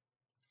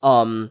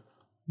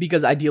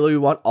 Because ideally we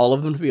want all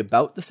of them to be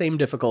about the same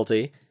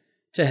difficulty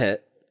to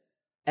hit,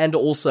 and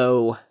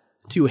also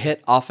to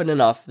hit often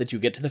enough that you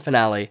get to the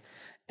finale,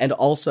 and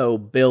also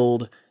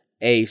build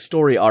a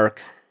story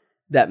arc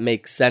that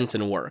makes sense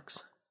and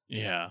works.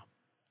 Yeah.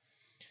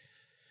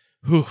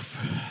 Oof.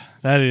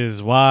 That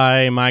is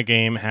why my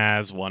game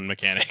has one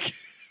mechanic.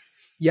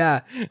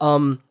 Yeah.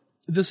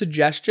 The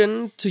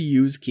suggestion to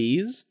use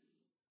keys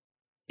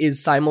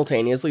is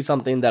simultaneously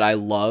something that I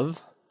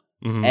love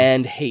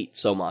and hate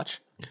so much.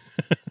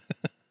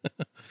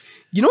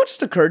 You know what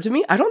just occurred to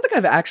me? I don't think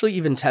I've actually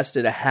even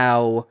tested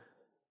how...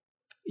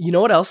 You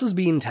know what else is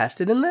being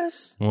tested in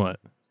this? What?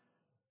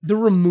 The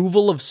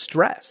removal of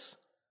stress.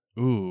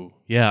 Ooh.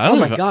 Yeah. Oh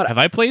my God. Have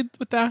I played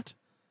with that?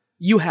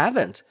 You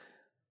haven't.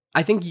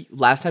 I think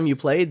last time you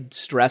played,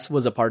 stress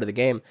was a part of the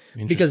game.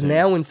 Because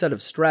now, instead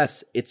of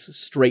stress, it's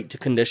straight to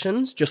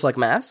conditions, just like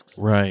masks.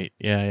 Right.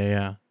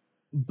 Yeah.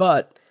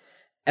 But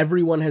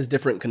everyone has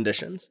different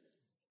conditions.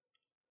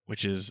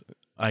 Which is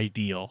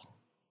ideal.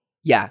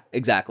 Yeah,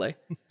 exactly.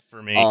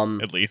 For me,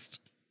 at least.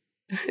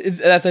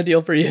 That's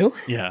ideal for you?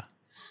 Yeah.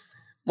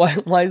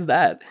 Why is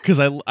that? Because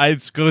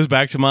it goes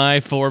back to my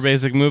 4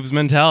 basic moves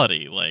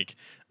mentality. Like,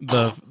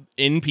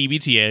 in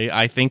PBTA,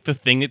 I think the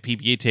thing that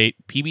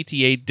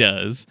PBTA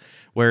does,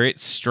 where it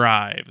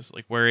strives,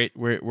 like where it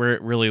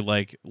really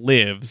like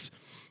lives,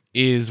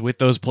 is with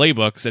those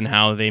playbooks and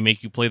how they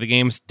make you play the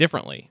games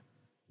differently.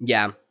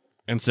 Yeah.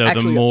 And so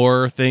the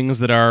more things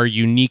that are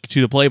unique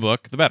to the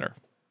playbook, the better.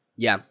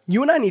 Yeah.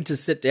 You and I need to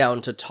sit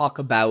down to talk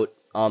about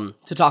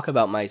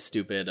my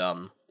stupid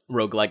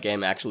roguelike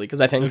game, actually,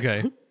 because I think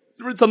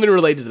something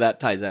related to that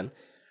ties in.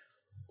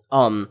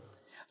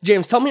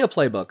 James, tell me a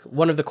playbook,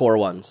 one of the core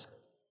ones.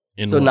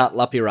 Not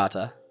La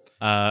Pirata.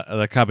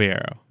 The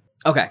Caballero.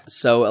 Okay,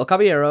 so El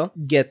Caballero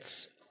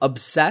gets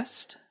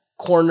obsessed,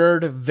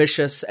 cornered,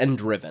 vicious, and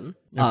driven.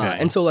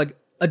 And so, like,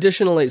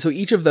 additionally, so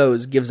each of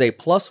those gives a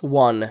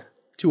 +1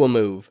 to a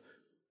move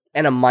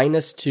and a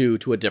 -2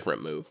 to a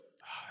different move.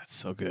 Oh, that's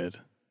so good.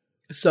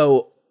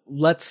 So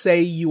let's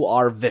say you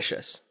are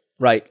vicious,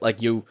 right?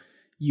 Like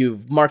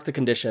you've marked the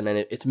condition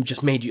and it's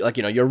just made you, like,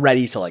 you know, you're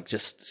ready to like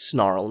just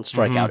snarl and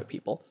strike out at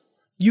people.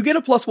 You get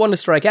a +1 to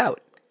strike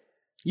out.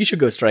 You should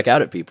go strike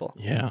out at people.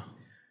 Yeah.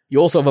 You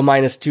also have a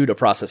 -2 to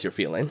process your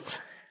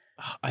feelings.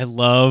 I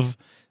love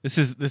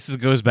this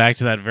goes back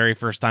to that very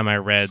first time I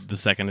read the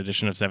second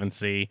edition of 7th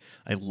Sea.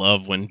 I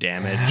love when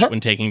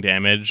taking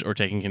damage or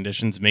taking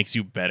conditions makes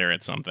you better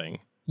at something.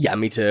 Yeah,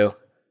 me too.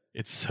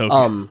 It's so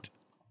good.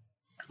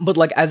 But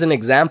like as an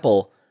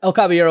example, El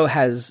Caballero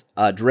has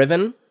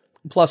driven,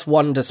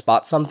 +1 to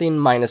spot something,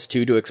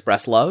 -2 to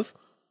express love.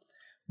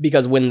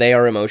 Because when they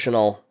are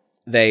emotional,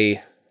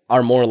 they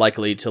are more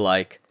likely to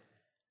like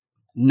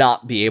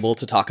not be able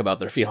to talk about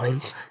their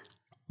feelings.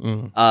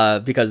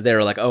 Because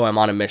they're like, oh, I'm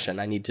on a mission.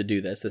 I need to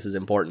do this. This is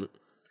important.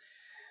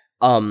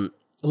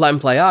 La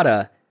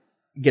Empleada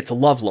gets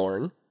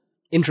lovelorn,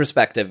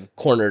 introspective,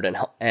 cornered,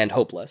 and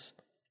hopeless.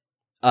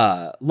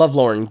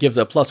 Lovelorn gives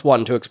a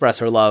 +1 to express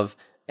her love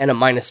and a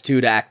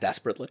 -2 to act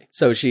desperately.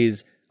 So she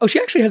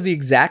actually has the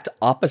exact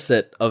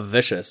opposite of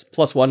vicious.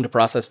 +1 to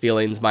process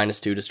feelings,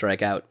 -2 to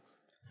strike out.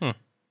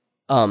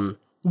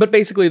 But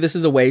basically this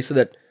is a way so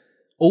that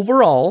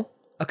overall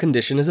a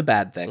condition is a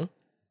bad thing.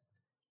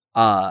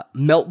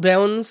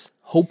 Meltdowns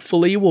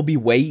hopefully will be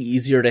way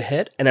easier to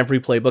hit, and every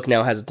playbook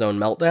now has its own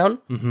meltdown,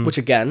 which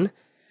again,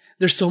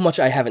 there's so much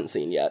I haven't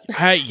seen yet.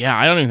 I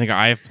don't even think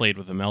I've played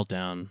with a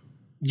meltdown.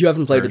 You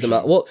haven't played with the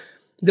meltdown? Well,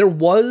 there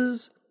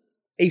was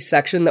a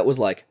section that was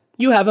like,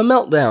 you have a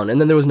meltdown, and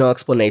then there was no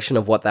explanation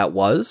of what that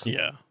was.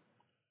 Yeah.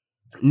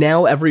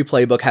 Now every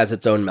playbook has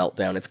its own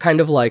meltdown. It's kind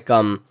of like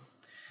a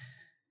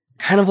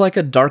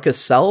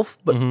Darkest Self,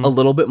 but a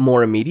little bit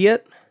more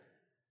immediate.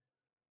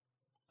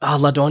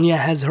 La Doña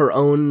has her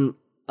own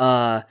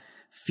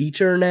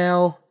feature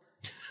now.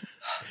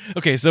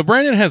 Okay, so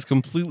Brandon has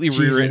completely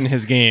rewritten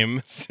his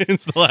game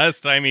since the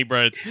last time he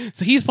brought it.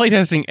 So he's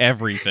playtesting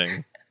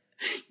everything.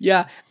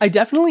 Yeah, I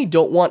definitely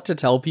don't want to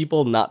tell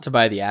people not to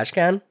buy the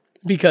Ashcan,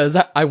 because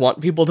I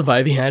want people to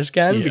buy the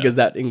Ashcan, because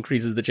that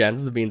increases the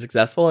chances of being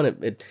successful,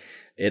 and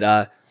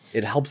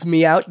it helps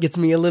me out, gets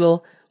me a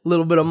little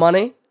bit of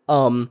money.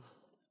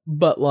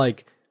 But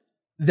like,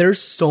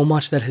 there's so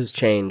much that has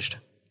changed.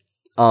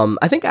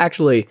 I think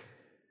actually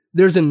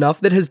there's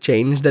enough that has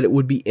changed that it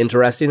would be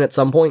interesting at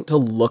some point to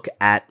look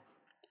at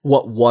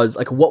what was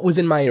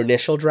in my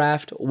initial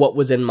draft, what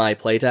was in my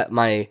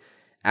my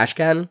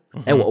Ashcan,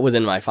 and what was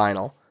in my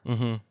final.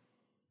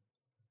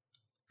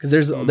 Because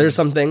there's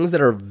some things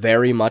that are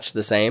very much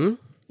the same.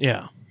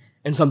 Yeah.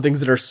 And some things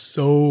that are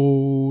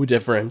so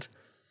different.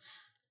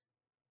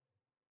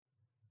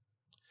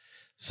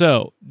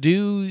 So,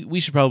 we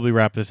should probably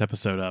wrap this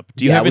episode up.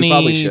 Do you have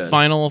any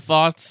final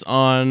thoughts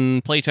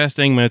on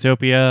playtesting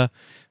Metatopia?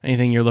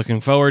 Anything you're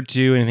looking forward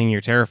to? Anything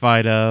you're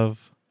terrified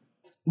of?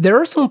 There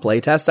are some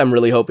playtests I'm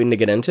really hoping to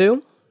get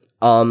into.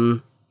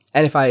 And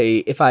if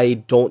I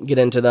don't get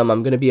into them,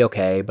 I'm going to be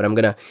okay, but I'm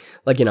going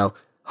to,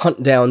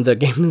 hunt down the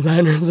game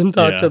designers and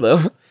talk to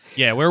them.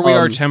 Yeah, where we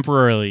are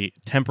temporarily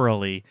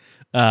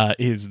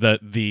is that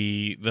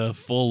the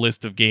full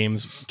list of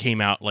games came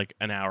out like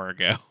an hour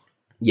ago.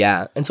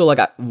 Yeah, and so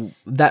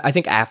I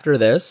think after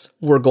this,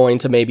 we're going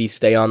to maybe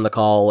stay on the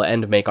call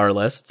and make our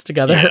lists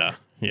together.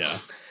 Yeah.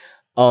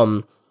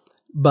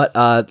 But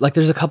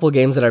there's a couple of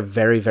games that I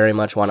very, very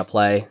much want to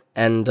play,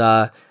 and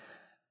I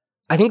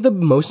think the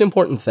most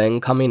important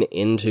thing coming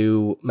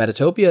into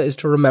Metatopia is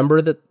to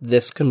remember that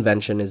this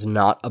convention is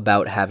not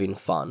about having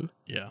fun.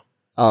 Yeah.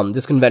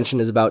 This convention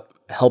is about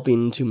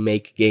helping to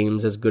make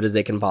games as good as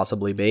they can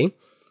possibly be.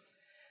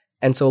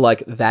 And so,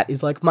 that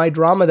is, my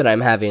drama that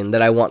I'm having,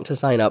 that I want to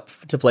sign up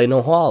to play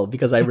Nohal,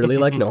 because I really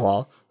like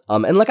Nohal.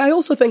 And, I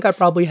also think I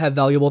probably have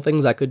valuable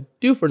things I could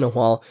do for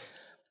Nohal.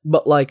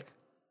 But,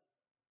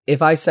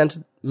 if I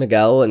sent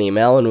Miguel an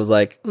email and was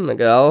like,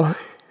 Miguel,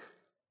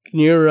 can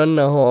you run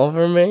Nohal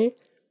for me?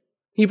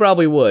 He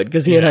probably would,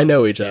 because he and I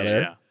know each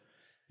other.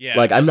 Yeah.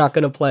 I'm not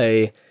going to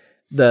play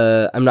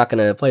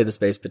the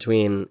Space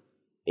Between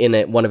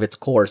in one of its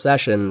core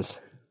sessions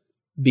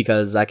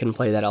because I can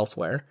play that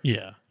elsewhere.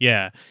 Yeah.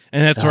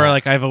 And that's where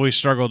like I've always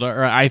struggled,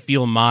 or I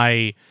feel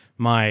my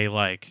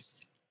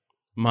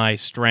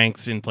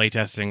strengths in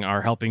playtesting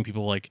are helping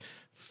people like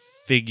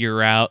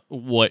figure out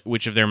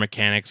which of their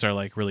mechanics are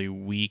like really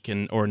weak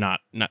or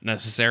not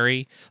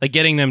necessary, like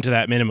getting them to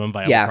that minimum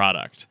viable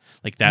product.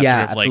 Like that's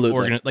sort of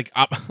like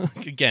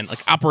again, like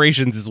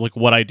operations is like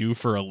what I do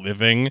for a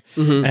living,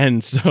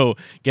 and so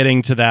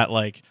getting to that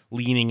like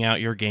leaning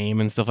out your game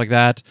and stuff like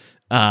that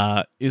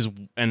is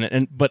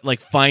but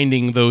like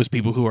finding those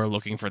people who are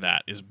looking for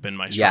that has been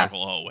my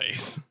struggle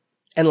always.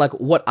 And like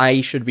what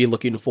I should be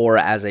looking for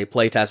as a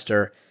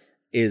playtester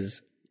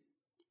is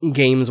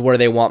games where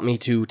they want me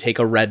to take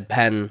a red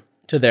pen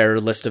to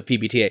their list of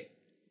PBTA,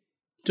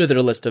 to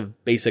their list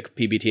of basic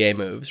PBTA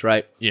moves,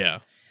 right? Yeah.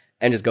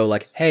 And just go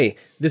like, hey,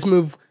 this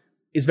move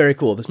is very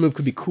cool. This move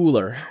could be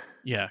cooler.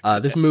 Yeah.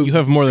 This move you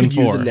have more than could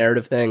 4. use a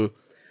narrative thing.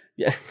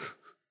 Yeah.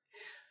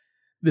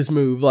 This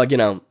move, like,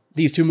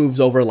 these two moves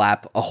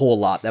overlap a whole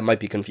lot. That might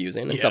be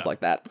confusing and stuff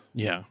like that.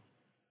 Yeah.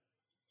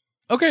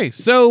 Okay,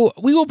 so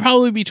we will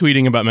probably be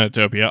tweeting about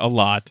Metatopia a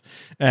lot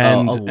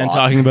and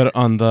talking about it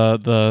on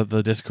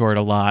the Discord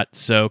a lot.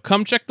 So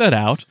come check that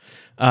out.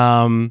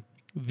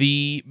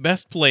 The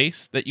best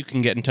place that you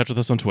can get in touch with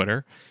us on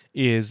Twitter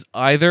is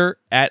either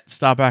at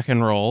Stop Hack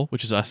and Roll,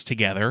 which is us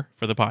together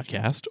for the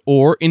podcast,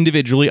 or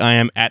individually I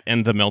am at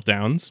End the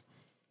Meltdowns.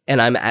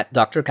 And I'm at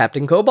Dr.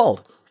 Captain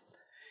Cobalt.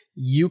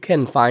 You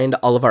can find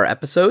all of our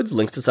episodes,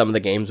 links to some of the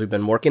games we've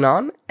been working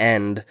on,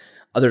 and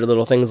other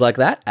little things like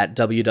that at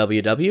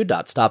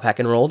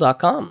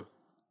www.stophackandroll.com.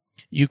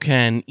 You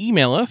can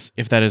email us,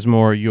 if that is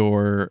more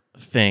your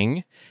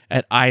thing,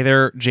 at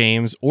either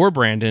James or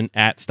Brandon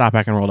at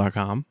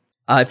stophackandroll.com.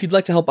 If you'd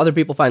like to help other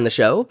people find the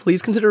show,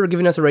 please consider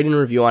giving us a rating and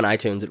review on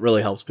iTunes. It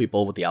really helps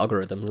people with the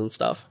algorithms and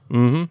stuff.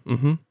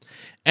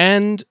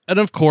 And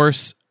of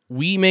course,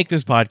 we make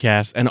this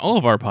podcast and all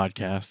of our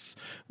podcasts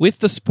with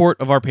the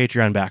support of our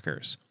Patreon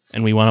backers.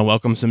 And we want to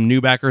welcome some new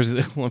backers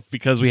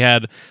because we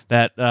had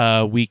that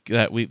week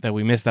that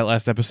we missed that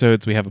last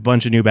episode. So we have a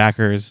bunch of new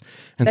backers.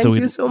 And Thank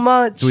you so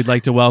much. So we'd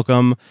like to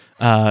welcome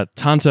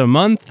Tanta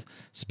Month,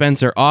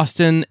 Spencer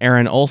Austin,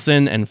 Aaron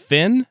Olson, and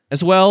Finn,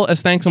 as well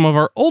as thank some of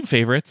our old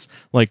favorites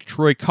like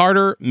Troy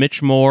Carter,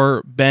 Mitch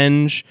Moore,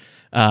 Benj,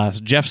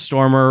 Jeff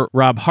Stormer,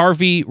 Rob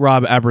Harvey,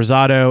 Rob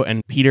Abrazado,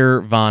 and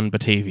Peter Von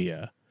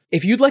Batavia.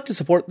 If you'd like to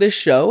support this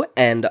show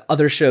and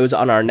other shows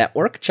on our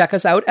network, check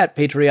us out at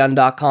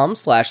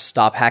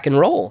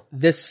patreon.com/stophackandroll.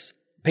 This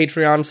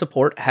Patreon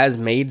support has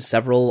made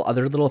several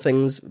other little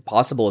things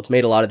possible. It's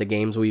made a lot of the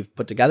games we've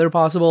put together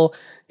possible.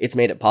 It's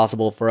made it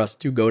possible for us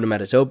to go to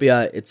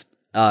Metatopia. It's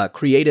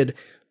created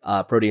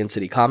Protean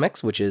City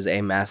Comics, which is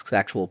a Masks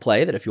actual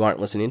play that if you aren't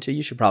listening to,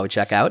 you should probably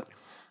check out.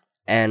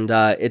 And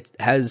it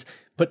has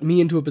put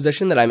me into a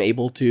position that I'm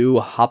able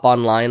to hop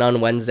online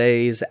on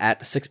Wednesdays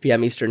at 6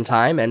 p.m. Eastern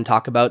Time and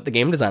talk about the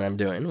game design I'm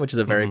doing, which is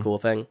a very cool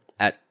thing,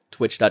 at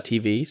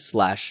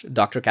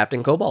twitch.tv/Dr.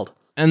 Captain Cobalt.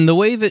 And the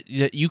way that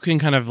you can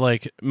kind of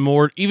like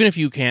more, even if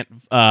you can't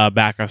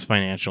back us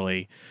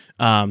financially,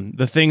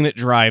 the thing that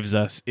drives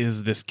us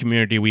is this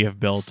community we have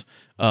built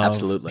of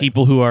Absolutely.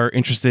 People who are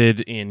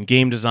interested in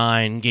game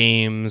design,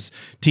 games,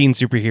 teen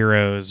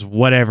superheroes,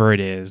 whatever it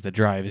is that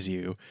drives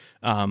you.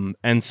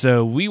 And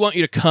so we want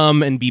you to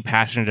come and be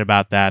passionate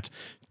about that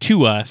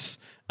to us.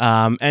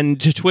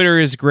 And to Twitter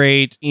is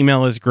great.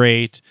 Email is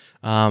great.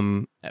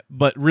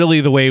 But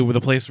really the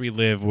place we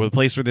live, the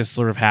place where this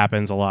sort of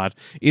happens a lot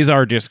is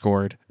our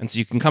Discord. And so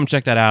you can come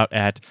check that out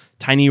at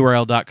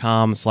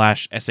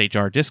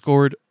tinyurl.com/SHR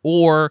Discord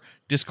or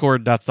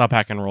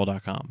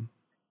discord.stophackandroll.com.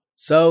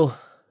 So,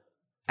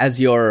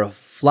 as you're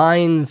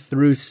flying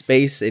through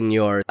space in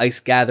your ice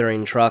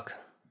gathering truck,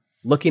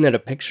 looking at a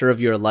picture of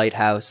your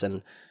lighthouse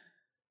and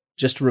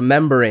just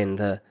remembering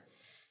the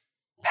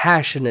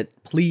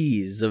passionate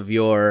pleas of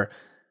your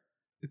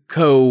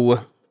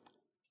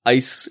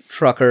ice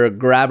trucker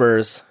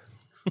grabbers,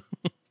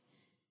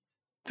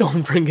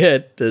 don't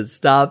forget to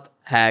stop,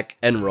 hack,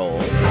 and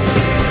roll.